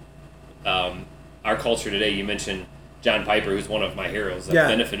our culture today, you mentioned John Piper, who's one of my heroes that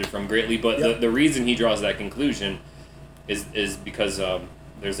benefited from greatly, but the reason he draws that conclusion is because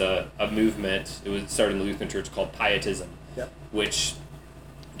there's a movement. It was started in the Lutheran Church called Pietism, which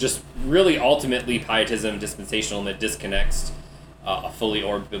just really ultimately Pietism, dispensational, disconnects a fully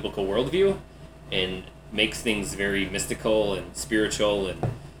orbed biblical worldview and makes things very mystical and spiritual and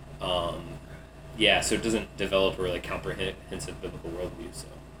so it doesn't develop a really comprehensive biblical worldview.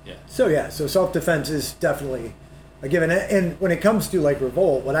 So self-defense is definitely a given. And when it comes to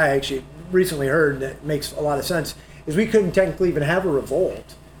revolt, what I actually recently heard that makes a lot of sense is we couldn't technically even have a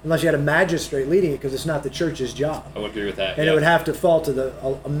revolt unless you had a magistrate leading it, because it's not the church's job. I would agree with that. And it would have to fall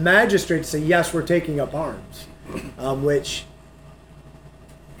to a magistrate to say, yes, we're taking up arms, which,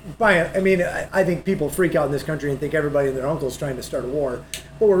 I think people freak out in this country and think everybody and their uncle is trying to start a war.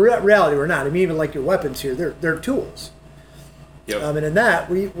 But in reality, we're not. Even your weapons here, they're tools. Yep. And in that,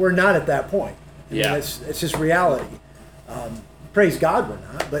 we're not at that point. It's just reality. Praise God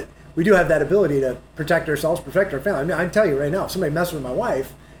we're not, but we do have that ability to protect ourselves, protect our family. I can tell you right now, if somebody messes with my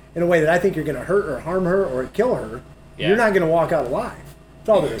wife in a way that I think you're going to hurt or harm her or kill her, you're not going to walk out alive. That's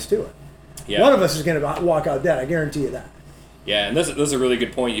all there is to it. Yeah. One of us is going to walk out dead. I guarantee you that. Yeah, and that's a really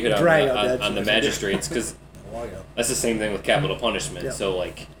good point you hit on the magistrates, because that's the same thing with capital punishment. Yeah. So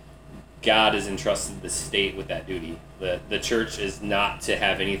God has entrusted the state with that duty. The church is not to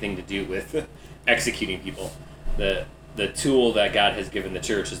have anything to do with executing people. The tool that God has given the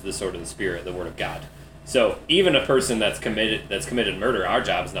church is the sword of the Spirit, the Word of God. So even a person that's committed murder, our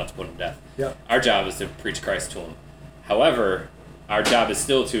job is not to put him to death. Yeah. Our job is to preach Christ to him. However, our job is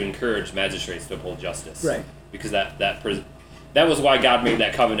still to encourage magistrates to uphold justice. Right. Because that was why God made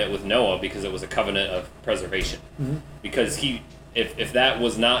that covenant with Noah, because it was a covenant of preservation. Mm-hmm. Because if that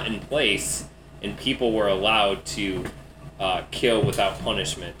was not in place and people were allowed to kill without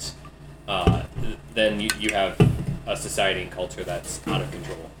punishment, then you have a society and culture that's out of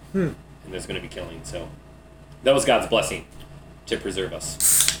control. And there's going to be killing. So that was God's blessing to preserve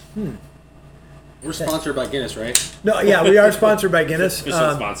us. We're sponsored by Guinness, right? No, yeah, we are sponsored by Guinness.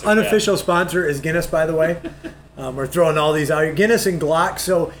 Official sponsor, unofficial sponsor is Guinness, by the way. We're throwing all these out here. Guinness and Glock.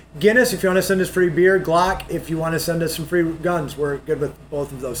 So Guinness, if you want to send us free beer. Glock, if you want to send us some free guns. We're good with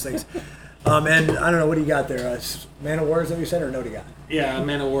both of those things. And I don't know, what do you got there? Man of War, is that what you said, or no? Do you got? Yeah,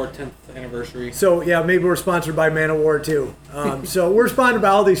 Man of War 10th anniversary. So yeah, maybe we're sponsored by Man of War too. So we're sponsored by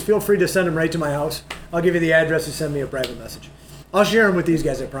all these. Feel free to send them right to my house. I'll give you the address to send me a private message. I'll share them with these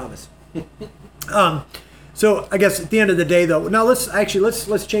guys, I promise. So I guess at the end of the day, though, now let's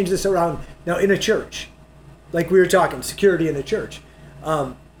change this around. Now in a church, like we were talking, security in a church.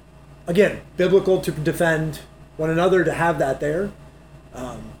 Again, biblical to defend one another, to have that there.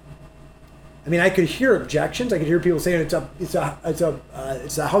 I mean, I could hear objections. I could hear people saying it's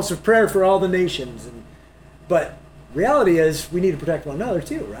a house of prayer for all the nations, but reality is we need to protect one another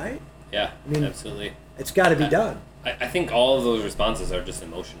too, right? Yeah, I mean, absolutely. It's got to be done. I think all of those responses are just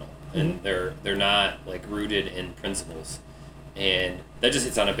emotional, and they're not like rooted in principles, and that just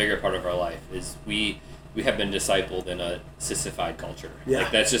hits on a bigger part of our life. Is we have been discipled in a sissified culture. Yeah.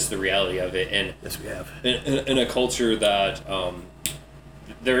 Like that's just the reality of it, and Yes, we have. in a culture that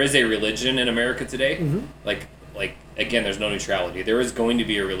there is a religion in America today. Like again, there's no neutrality. There is going to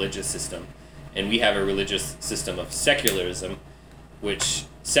be a religious system, and we have a religious system of secularism, which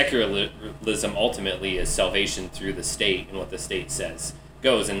secularism ultimately is salvation through the state and what the state says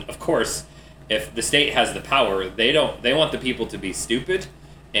goes. And of course, if the state has the power, they want the people to be stupid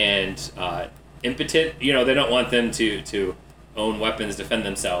and impotent. They don't want them to own weapons, defend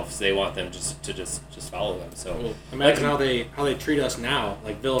themselves. They want them just follow them. So well, imagine how they treat us now,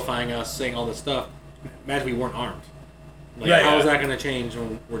 like vilifying us, saying all this stuff. Imagine we weren't armed. Like, Right. how is that going to change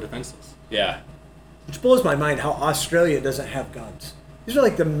when we're defenseless? Yeah. Which blows my mind how Australia doesn't have guns. These are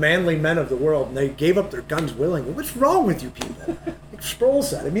like the manly men of the world, and they gave up their guns willingly. What's wrong with you people? Like Sproul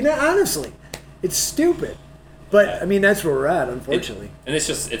said. I mean, honestly, it's stupid. But I mean, that's where we're at, unfortunately. And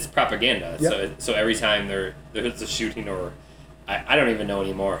it's propaganda. Yep. So every time there's a shooting, or I don't even know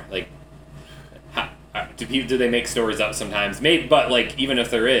anymore. Like, do they make stories up sometimes? Maybe, but like even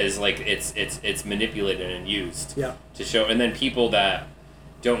if there is, like it's manipulated and used to show. And then people that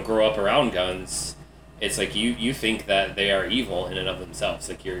don't grow up around guns, it's like you think that they are evil in and of themselves.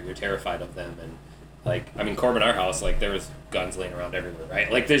 Like you're terrified of them. And like, I mean, Corbin, our house, like there was guns laying around everywhere,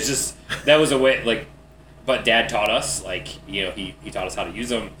 right? Like there's just, that was a way, like, but Dad taught us, like, he taught us how to use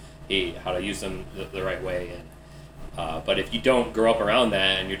them, how to use them the right way. And but if you don't grow up around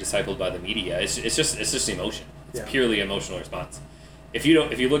that and you're discipled by the media, it's just emotion. It's purely emotional response. If you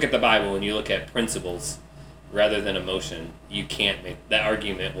look at the Bible and you look at principles rather than emotion, you can't make that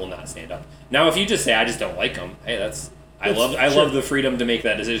argument. Will not stand up. Now, if you just say I just don't like them, hey, I love the freedom to make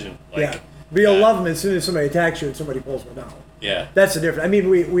that decision. Like, but you'll love them as soon as somebody attacks you and somebody pulls one out. Yeah, that's the difference. I mean,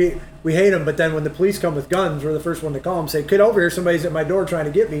 we hate them, but then when the police come with guns, we're the first one to call them. Say, "Kid, over here! Somebody's at my door trying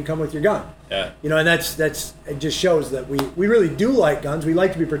to get me. Come with your gun." Yeah. And that's it. Just shows that we really do like guns. We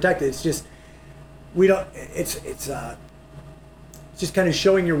like to be protected. It's just we don't. It's just kind of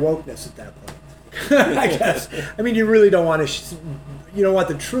showing your wokeness at that point. I guess. I mean, you really don't want to. You don't want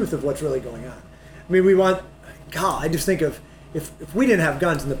the truth of what's really going on. I mean, we want. God, I just think of if we didn't have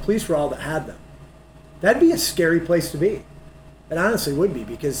guns and the police were all that had them, that'd be a scary place to be. It honestly would be,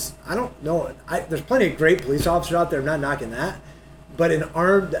 because I don't know. There's plenty of great police officers out there. I'm not knocking that, but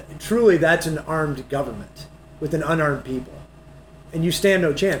truly, that's an armed government with an unarmed people, and you stand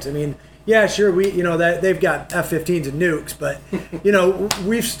no chance. I mean, yeah, sure, that they've got F-15s and nukes, but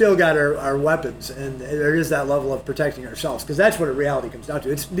we've still got our weapons, and there is that level of protecting ourselves, because that's what in reality comes down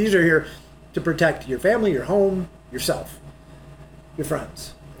to. These are here to protect your family, your home, yourself, your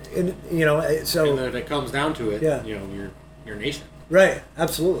friends, and so. And if it comes down to it, your nation. Right,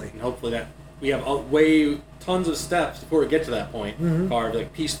 absolutely. And hopefully that we have tons of steps before we get to that point, are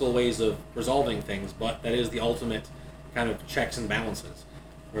like peaceful ways of resolving things, but that is the ultimate kind of checks and balances,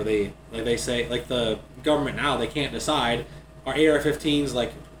 where they say, like the government now, they can't decide, are AR-15s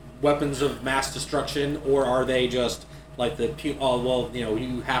like weapons of mass destruction, or are they just like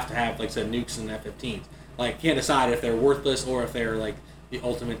you have to have, like I said, nukes and F-15s. Like, can't decide if they're worthless or if they're like the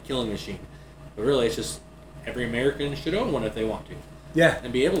ultimate killing machine. But really, it's just every American should own one if they want to. Yeah.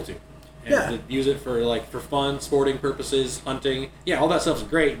 And be able to. And to use it for fun, sporting purposes, hunting. Yeah, all that stuff's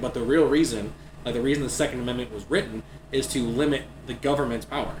great, but the real reason, the Second Amendment was written is to limit the government's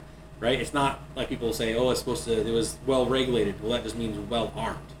power, right? It's not like people say, it was well regulated. Well, that just means well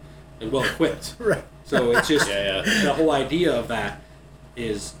armed and well equipped. Right. So it's just, the whole idea of that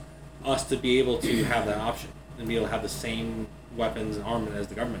is us to be able to have that option and be able to have the same weapons and armament as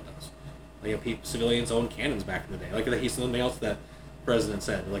the government does. Like, civilians owned cannons back in the day. Like, he's something else that the president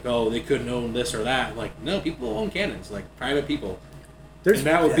said. Like, they couldn't own this or that. Like, no, people own cannons. Like, private people. And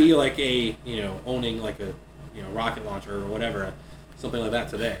that would be like owning like a rocket launcher or whatever, something like that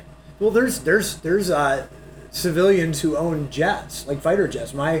today. Well, there's civilians who own jets, like fighter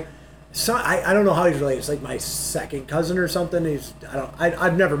jets. My son, I don't know how he's related. It's like my second cousin or something.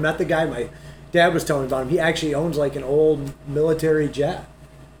 I've never met the guy. My dad was telling me about him. He actually owns like an old military jet.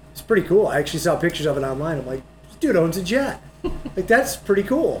 It's pretty cool. I actually saw pictures of it online. I'm like, this dude owns a jet. Like, that's pretty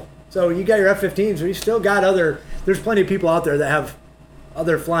cool. So you got your F-15s, but you still got there's plenty of people out there that have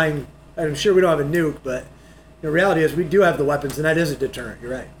other flying. I'm sure we don't have a nuke, but the reality is we do have the weapons, and that is a deterrent.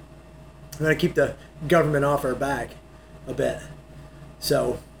 You're right. We want to keep the government off our back a bit.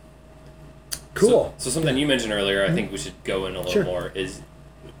 So, cool. So something you mentioned earlier, I think we should go in a little Sure. more, is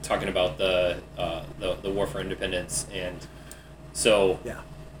talking about the war for independence. And so Yeah.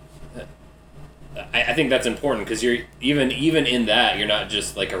 I think that's important, because you're even in that, you're not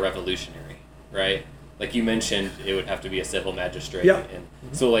just like a revolutionary, right? Like you mentioned, it would have to be a civil magistrate. Yep. And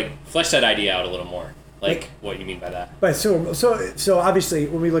so, like, flesh that idea out a little more. Like, what you mean by that. Right. So obviously,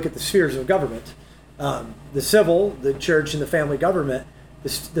 when we look at the spheres of government, the civil, the church, and the family government,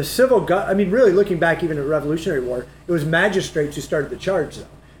 the civil, really looking back even at the Revolutionary War, it was magistrates who started the charge, though,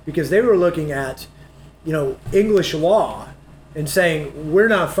 because they were looking at, English law and saying, we're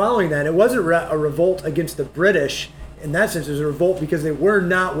not following that. It wasn't a revolt against the British. In that sense, it was a revolt because they were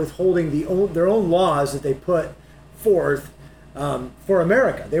not withholding their own laws that they put forth for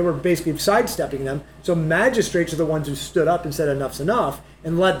America. They were basically sidestepping them. So magistrates are the ones who stood up and said enough's enough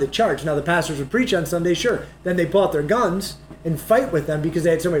and led the charge. Now the pastors would preach on Sunday, sure. Then they pull out their guns and fight with them because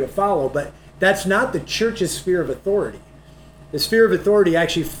they had somebody to follow. But that's not the church's sphere of authority. The sphere of authority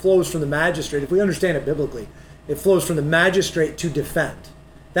actually flows from the magistrate. If we understand it biblically, it flows from the magistrate to defend.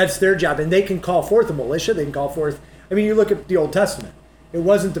 That's their job. And they can call forth a militia. They can call forth, you look at the Old Testament. It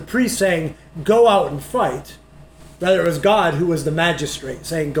wasn't the priest saying, go out and fight. Rather, it was God who was the magistrate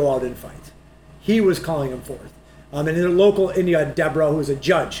saying, go out and fight. He was calling them forth. And in the local India, Deborah, who was a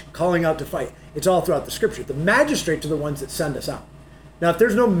judge, calling out to fight. It's all throughout the scripture. The magistrates are the ones that send us out. Now, if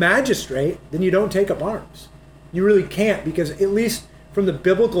there's no magistrate, then you don't take up arms. You really can't, because at least from the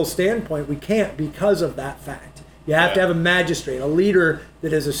biblical standpoint, we can't because of that fact. You have to have a magistrate, a leader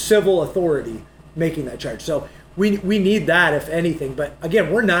that is a civil authority making that charge. So we need that, if anything. But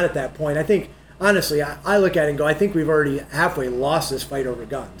again, we're not at that point. I think, honestly, I look at it and go, I think we've already halfway lost this fight over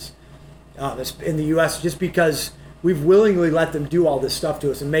guns in the U.S. just because we've willingly let them do all this stuff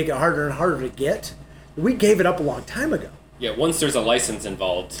to us and make it harder and harder to get. We gave it up a long time ago. Yeah, once there's a license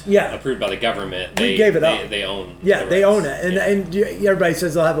involved, Yeah. approved by the government, We gave it up. They own. Yeah, the they rights. own it. And everybody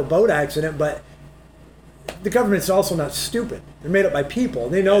says they'll have a boat accident, but the government's also not stupid. They're made up by people.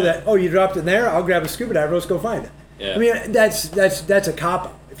 They know that, you dropped it there, I'll grab a scuba diver, let's go find it. Yeah. That's a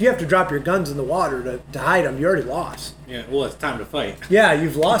cop-out. If you have to drop your guns in the water to hide them, you already lost. Yeah, well, it's time to fight. Yeah,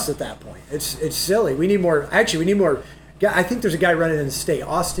 you've lost at that point. It's silly. We need more. Actually, we need more. I think there's a guy running in the state.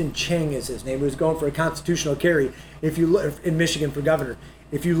 Austin Cheng is his name. Who's going for a constitutional carry. If you look in Michigan for governor,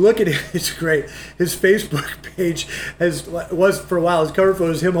 if you look at it, it's great. His Facebook page was for a while. His cover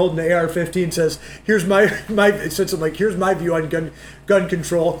photo is him holding the AR-15. Says, "Here's my." It said something like, "Here's my view on gun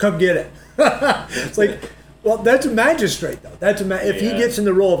control. Come get it." It's like, well, that's a magistrate though. If he gets in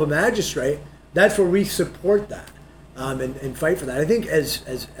the role of a magistrate, that's where we support that. And fight for that. I think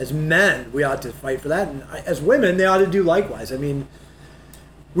as men, we ought to fight for that, and as women, they ought to do likewise.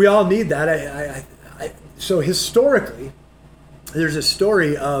 We all need that. So historically, there's a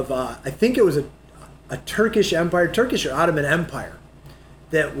story of I think it was a Turkish empire, Turkish or Ottoman Empire,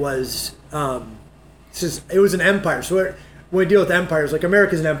 that was it was an empire. So when we deal with empires, like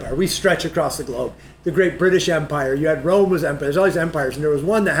America's an empire, we stretch across the globe. The Great British Empire, you had Rome was empire. There's all these empires, and there was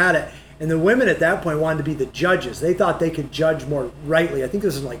one that had it. And the women at that point wanted to be the judges. They thought they could judge more rightly. I think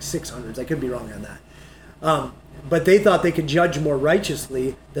this is like 600s. I could be wrong on that. But they thought they could judge more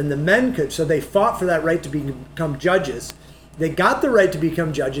righteously than the men could. So they fought for that right to become judges. They got the right to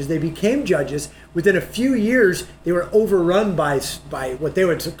become judges. They became judges. Within a few years, they were overrun by what they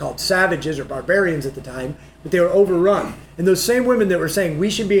would call savages or barbarians at the time. But they were overrun. And those same women that were saying we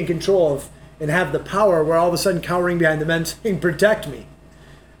should be in control of and have the power were all of a sudden cowering behind the men saying, protect me.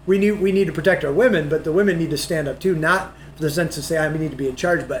 We need to protect our women, but the women need to stand up too, not for the sense to say we need to be in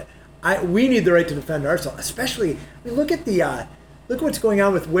charge, but we need the right to defend ourselves. Especially, look at what's going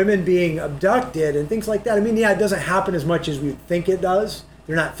on with women being abducted and things like that. It doesn't happen as much as we think it does.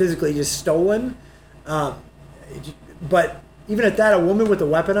 They're not physically just stolen, but even at that, a woman with a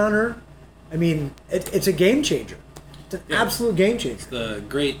weapon on her, it's a game changer. It's an absolute game changer. It's the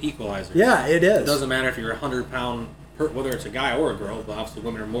great equalizer. Yeah, it is. It doesn't matter if you're 100-pound, whether it's a guy or a girl, but obviously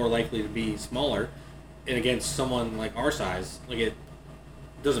women are more likely to be smaller, and against someone like our size, it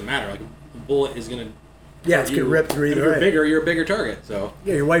doesn't matter. A bullet is gonna Yeah, it's going to rip through If either you're way. bigger, you're a bigger target. So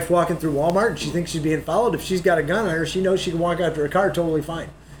Yeah, your wife walking through Walmart and she thinks she's being followed. If she's got a gun on her, she knows she can walk after a car totally fine.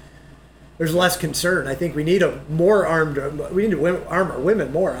 There's less concern. I think we need we need to arm our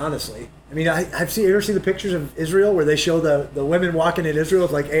women more, honestly. I mean, you ever seen the pictures of Israel where they show the women walking in Israel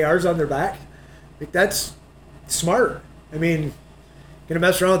with like ARs on their back? Like, that's smart. I mean, gonna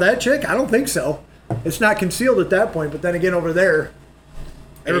mess around with that chick? I don't think so. It's not concealed at that point, but then again over there,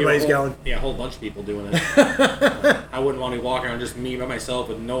 everybody's going. Yeah, a whole bunch of people doing it. I wouldn't want to walk around just me by myself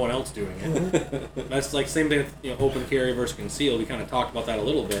with no one else doing it. That's like same thing with open carry versus concealed. We kind of talked about that a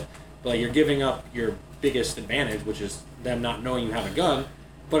little bit. But like, you're giving up your biggest advantage, which is them not knowing you have a gun.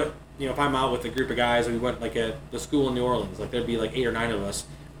 But if I'm out with a group of guys, we went like at the school in New Orleans, like there'd be like 8 or 9 of us,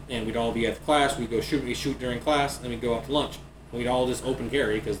 and we'd all be at the class. We'd go shoot. We shoot during class, then we'd go out to lunch. We'd all just open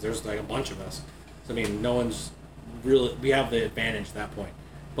carry because there's like a bunch of us. So I mean, no one's really. We have the advantage at that point.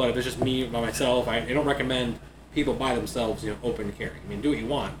 But if it's just me by myself, I don't recommend people by themselves, open carry. I mean, do what you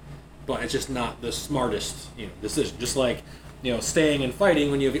want, but it's just not the smartest, decision. Just like, staying and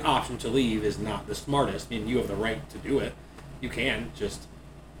fighting when you have the option to leave is not the smartest. I mean, you have the right to do it. You can just,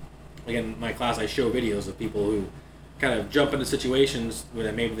 again, in my class, I show videos of people who kind of jump into situations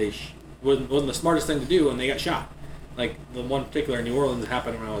where maybe they wasn't the smartest thing to do and they got shot. Like the one particular in New Orleans that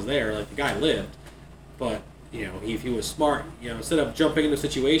happened when I was there. Like the guy lived, but if he was smart, instead of jumping into a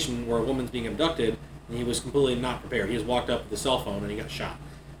situation where a woman's being abducted, and he was completely not prepared. He just walked up with a cell phone and he got shot.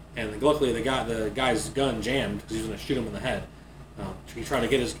 And luckily, the guy's gun jammed because he was going to shoot him in the head. He tried to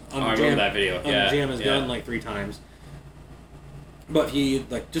get his I remember that video. unjam his gun like 3 times. But he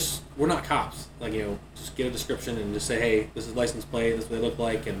we're not cops. Like just get a description and just say, hey, this is license plate, this is what they look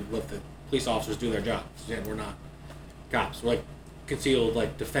like, and let the police officers do their job. So, we're not cops. We're like concealed,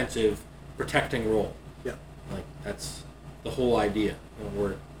 like defensive, protecting role. Yeah. Like that's the whole idea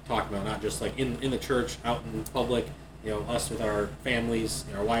we're talking about, not just like in the church, out in public, us with our families,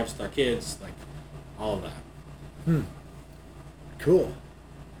 our wives with our kids, like all of that. Cool.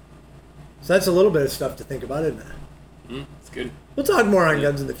 So that's a little bit of stuff to think about, isn't it? It's good. We'll talk more on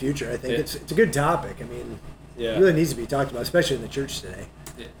guns in the future. I think it's a good topic. I mean, Yeah. it really needs to be talked about, especially in the church today.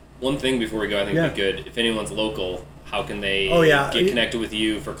 One thing before we go, I think would be good. If anyone's local, how can they get connected with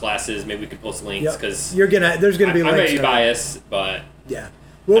you for classes? Maybe we could post links because there's gonna be links. I may be biased, but yeah,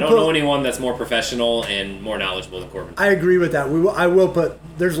 I don't know anyone that's more professional and more knowledgeable than Corbin. I agree with that. I will put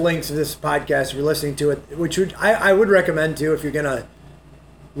there's links to this podcast if you're listening to it, which I would recommend too if you're gonna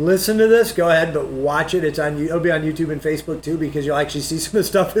listen to this. Go ahead, but watch it. It'll be on YouTube and Facebook too because you'll actually see some of the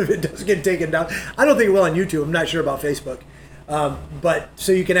stuff if it does get taken down. I don't think it will on YouTube. I'm not sure about Facebook. But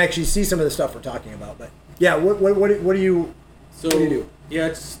so you can actually see some of the stuff we're talking about. But yeah, what do you do? Yeah,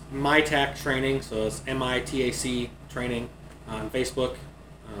 it's MyTac training. So it's MITAC training on Facebook.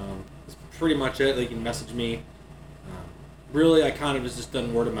 That's pretty much it. They can message me. Really, I kind of just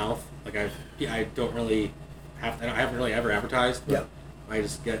done word of mouth. Like I don't really I haven't really ever advertised. But I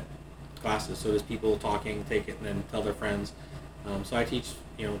just get classes. So there's people talking, take it, and then tell their friends. So I teach,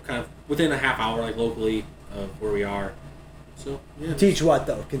 kind of within a half hour, like locally of where we are. So yeah. Teach what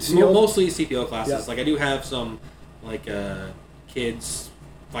though? Concealed? Mostly CPO classes. Yep. Like I do have some like kids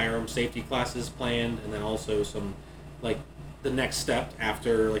firearm safety classes planned, and then also some like the next step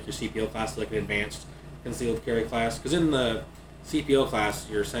after like your CPO class, like an advanced concealed carry class. Because in the CPO class,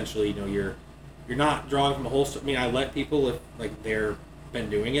 you're essentially you're not drawing from a holster. I mean, I let people if like they're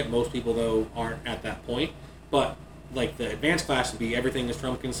been doing it. Most people though aren't at that point. But like the advanced class would be everything is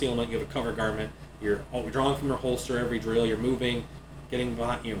from concealment. You have a cover garment. You're drawing from your holster every drill. You're moving, getting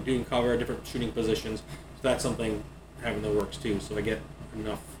behind, doing cover, different shooting positions. So that's something having the works too. So I get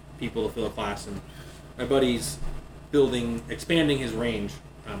enough people to fill a class, and my buddy's expanding his range,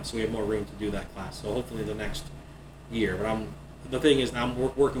 so we have more room to do that class. So hopefully the next year. But the thing is, I'm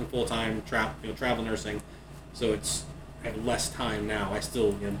working full time, travel nursing, so I have less time now. I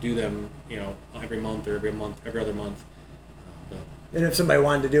still do them, every month or every other month. And if somebody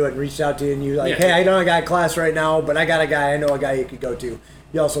wanted to do it and reached out to you and you like, hey, I don't got a class right now, but I got a guy, I know a guy you could go to.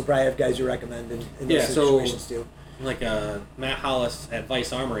 You also probably have guys you recommend in those situations too. Like Matt Hollis at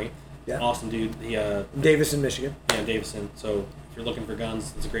Vice Armory, awesome dude. He Davison, Michigan. Yeah, Davison. So if you're looking for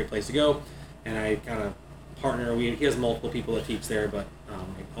guns, it's a great place to go. And I kind of partner. He has multiple people that teach there, but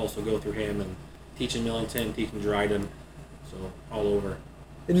I also go through him and teach in Millington, teach in Dryden, so all over.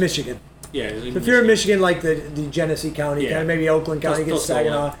 In Michigan. Yeah. If you're in Michigan, like the Genesee County, kind of maybe Oakland County, get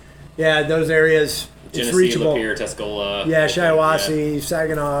Saginaw. Yeah, those areas, Genesee, it's reachable. Lapeer, Tuscola. Yeah, Shiawassee,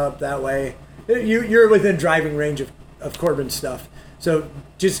 Saginaw, up that way. You're within driving range of Corbin's stuff. So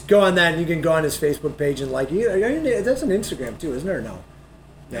just go on that, and you can go on his Facebook page and like. That's an Instagram too, isn't it? Or no?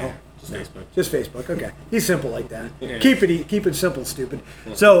 No. Facebook. Just Facebook. Okay, he's simple like that. Yeah. Keep it simple, stupid.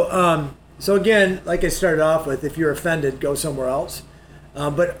 So again, like I started off with, if you're offended, go somewhere else.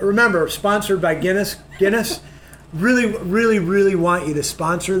 But remember, sponsored by Guinness. Guinness, really, really, really want you to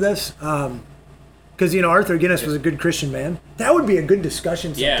sponsor this. Because Arthur Guinness was a good Christian man. That would be a good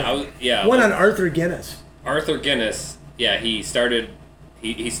discussion. Yeah, One on Arthur Guinness. Arthur Guinness. Yeah, he started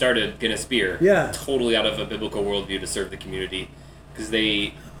Guinness beer. Yeah. Totally out of a biblical worldview to serve the community, because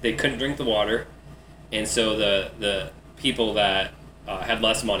they couldn't drink the water, and so the people that had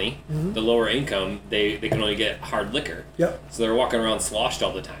less money, the lower income, they could only get hard liquor. Yep. So they were walking around sloshed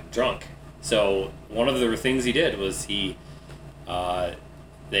all the time, drunk. So one of the things he did was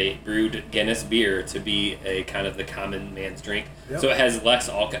they brewed Guinness beer to be a kind of the common man's drink. Yep. So it has less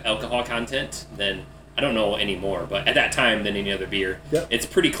alcohol content than, I don't know anymore, but at that time than any other beer. Yep. It's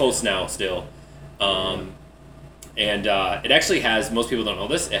pretty close now still. And it actually has, most people don't know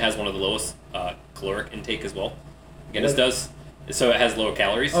this, it has one of the lowest caloric intake as well. Guinness does. So it has lower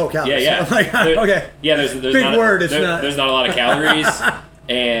calories. Oh, calories. Yeah. Oh my God. Okay. Yeah, there's Big not, word, it's there- not. There's not a lot of calories.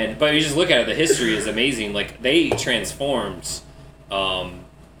 But you just look at it, the history is amazing. Like, they transformed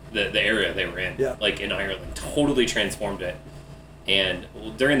the area they were in. Yeah. Like, in Ireland. Totally transformed it. And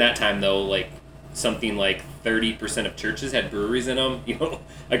during that time, though, like, something like 30% of churches had breweries in them.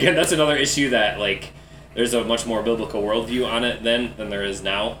 Again, that's another issue that, like, there's a much more biblical worldview on it then than there is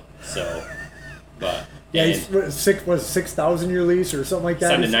now. So, but... Yeah, and he's 6,000-year lease or something like that.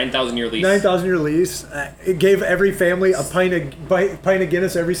 signed a 9,000-year lease. 9,000-year lease. It gave every family a pint of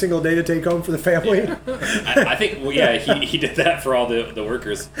Guinness every single day to take home for the family. I think, he did that for all the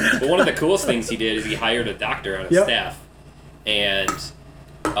workers. But one of the coolest things he did is he hired a doctor on his Yep. staff.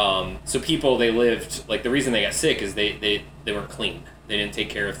 And so people, they lived, like, the reason they got sick is they weren't clean. They didn't take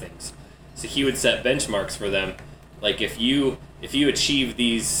care of things. So he would set benchmarks for them. Like, if you achieve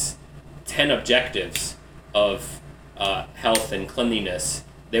these 10 objectives of health and cleanliness,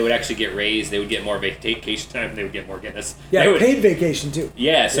 they would actually get raised. They would get more vacation time. They would get more Guinness. Yeah, They would, paid vacation too.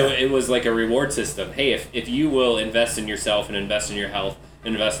 yeah, so it was like a reward system. Hey, if you will invest in yourself and invest in your health,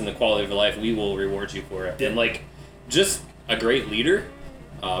 and invest in the quality of your life, we will reward you for it. And, like, just a great leader,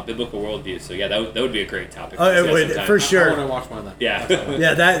 biblical worldview. So yeah, that would be a great topic. Oh, it Discuss would, sometime. for sure. I want to watch one of them. Yeah.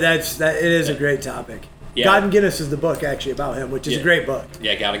 Yeah, that it is a great topic. Yeah. God and Guinness is the book actually about him, which is a Yeah. great book.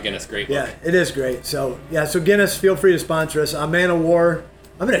 Yeah, God and Guinness, great book. Yeah, it is great. So Guinness, feel free to sponsor us. Man of War.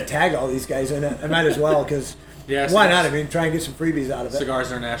 I'm gonna tag all these guys in it. I might as well, because Yeah, why cigars. not? I mean, try and get some freebies out of it.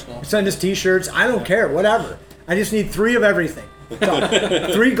 Cigars International. Send us T-shirts. I don't care. Whatever. I just need 3 of everything. So,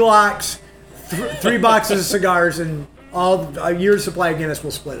 3 Glocks, 3 boxes of cigars, and all a year's supply of Guinness.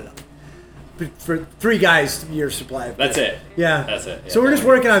 We'll split it up. For 3 guys, a year's supply. Of That's it. Yeah. That's it. Yeah. So we're just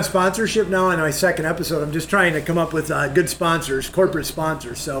working on sponsorship now. On my second episode, I'm just trying to come up with good sponsors, corporate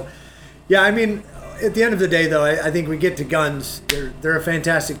sponsors. So, yeah, I mean, at the end of the day, though, I think we get to guns. They're a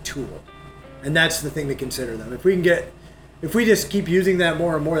fantastic tool, and that's the thing to consider them. If we just keep using that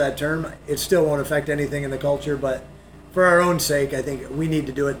more and more, that term, it still won't affect anything in the culture. But for our own sake, I think we need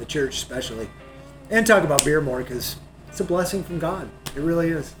to do it in the church, especially, and talk about beer more, because it's a blessing from God. It really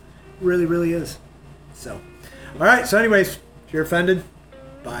is. Really, really is. So, all right. So, anyways, if you're offended,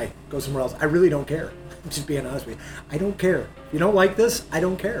 bye. Go somewhere else. I really don't care. I'm just being honest with you. I don't care. If you don't like this, I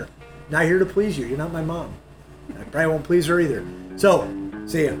don't care. Not here to please you. You're not my mom. I probably won't please her either. So,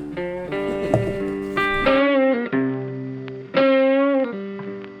 see ya.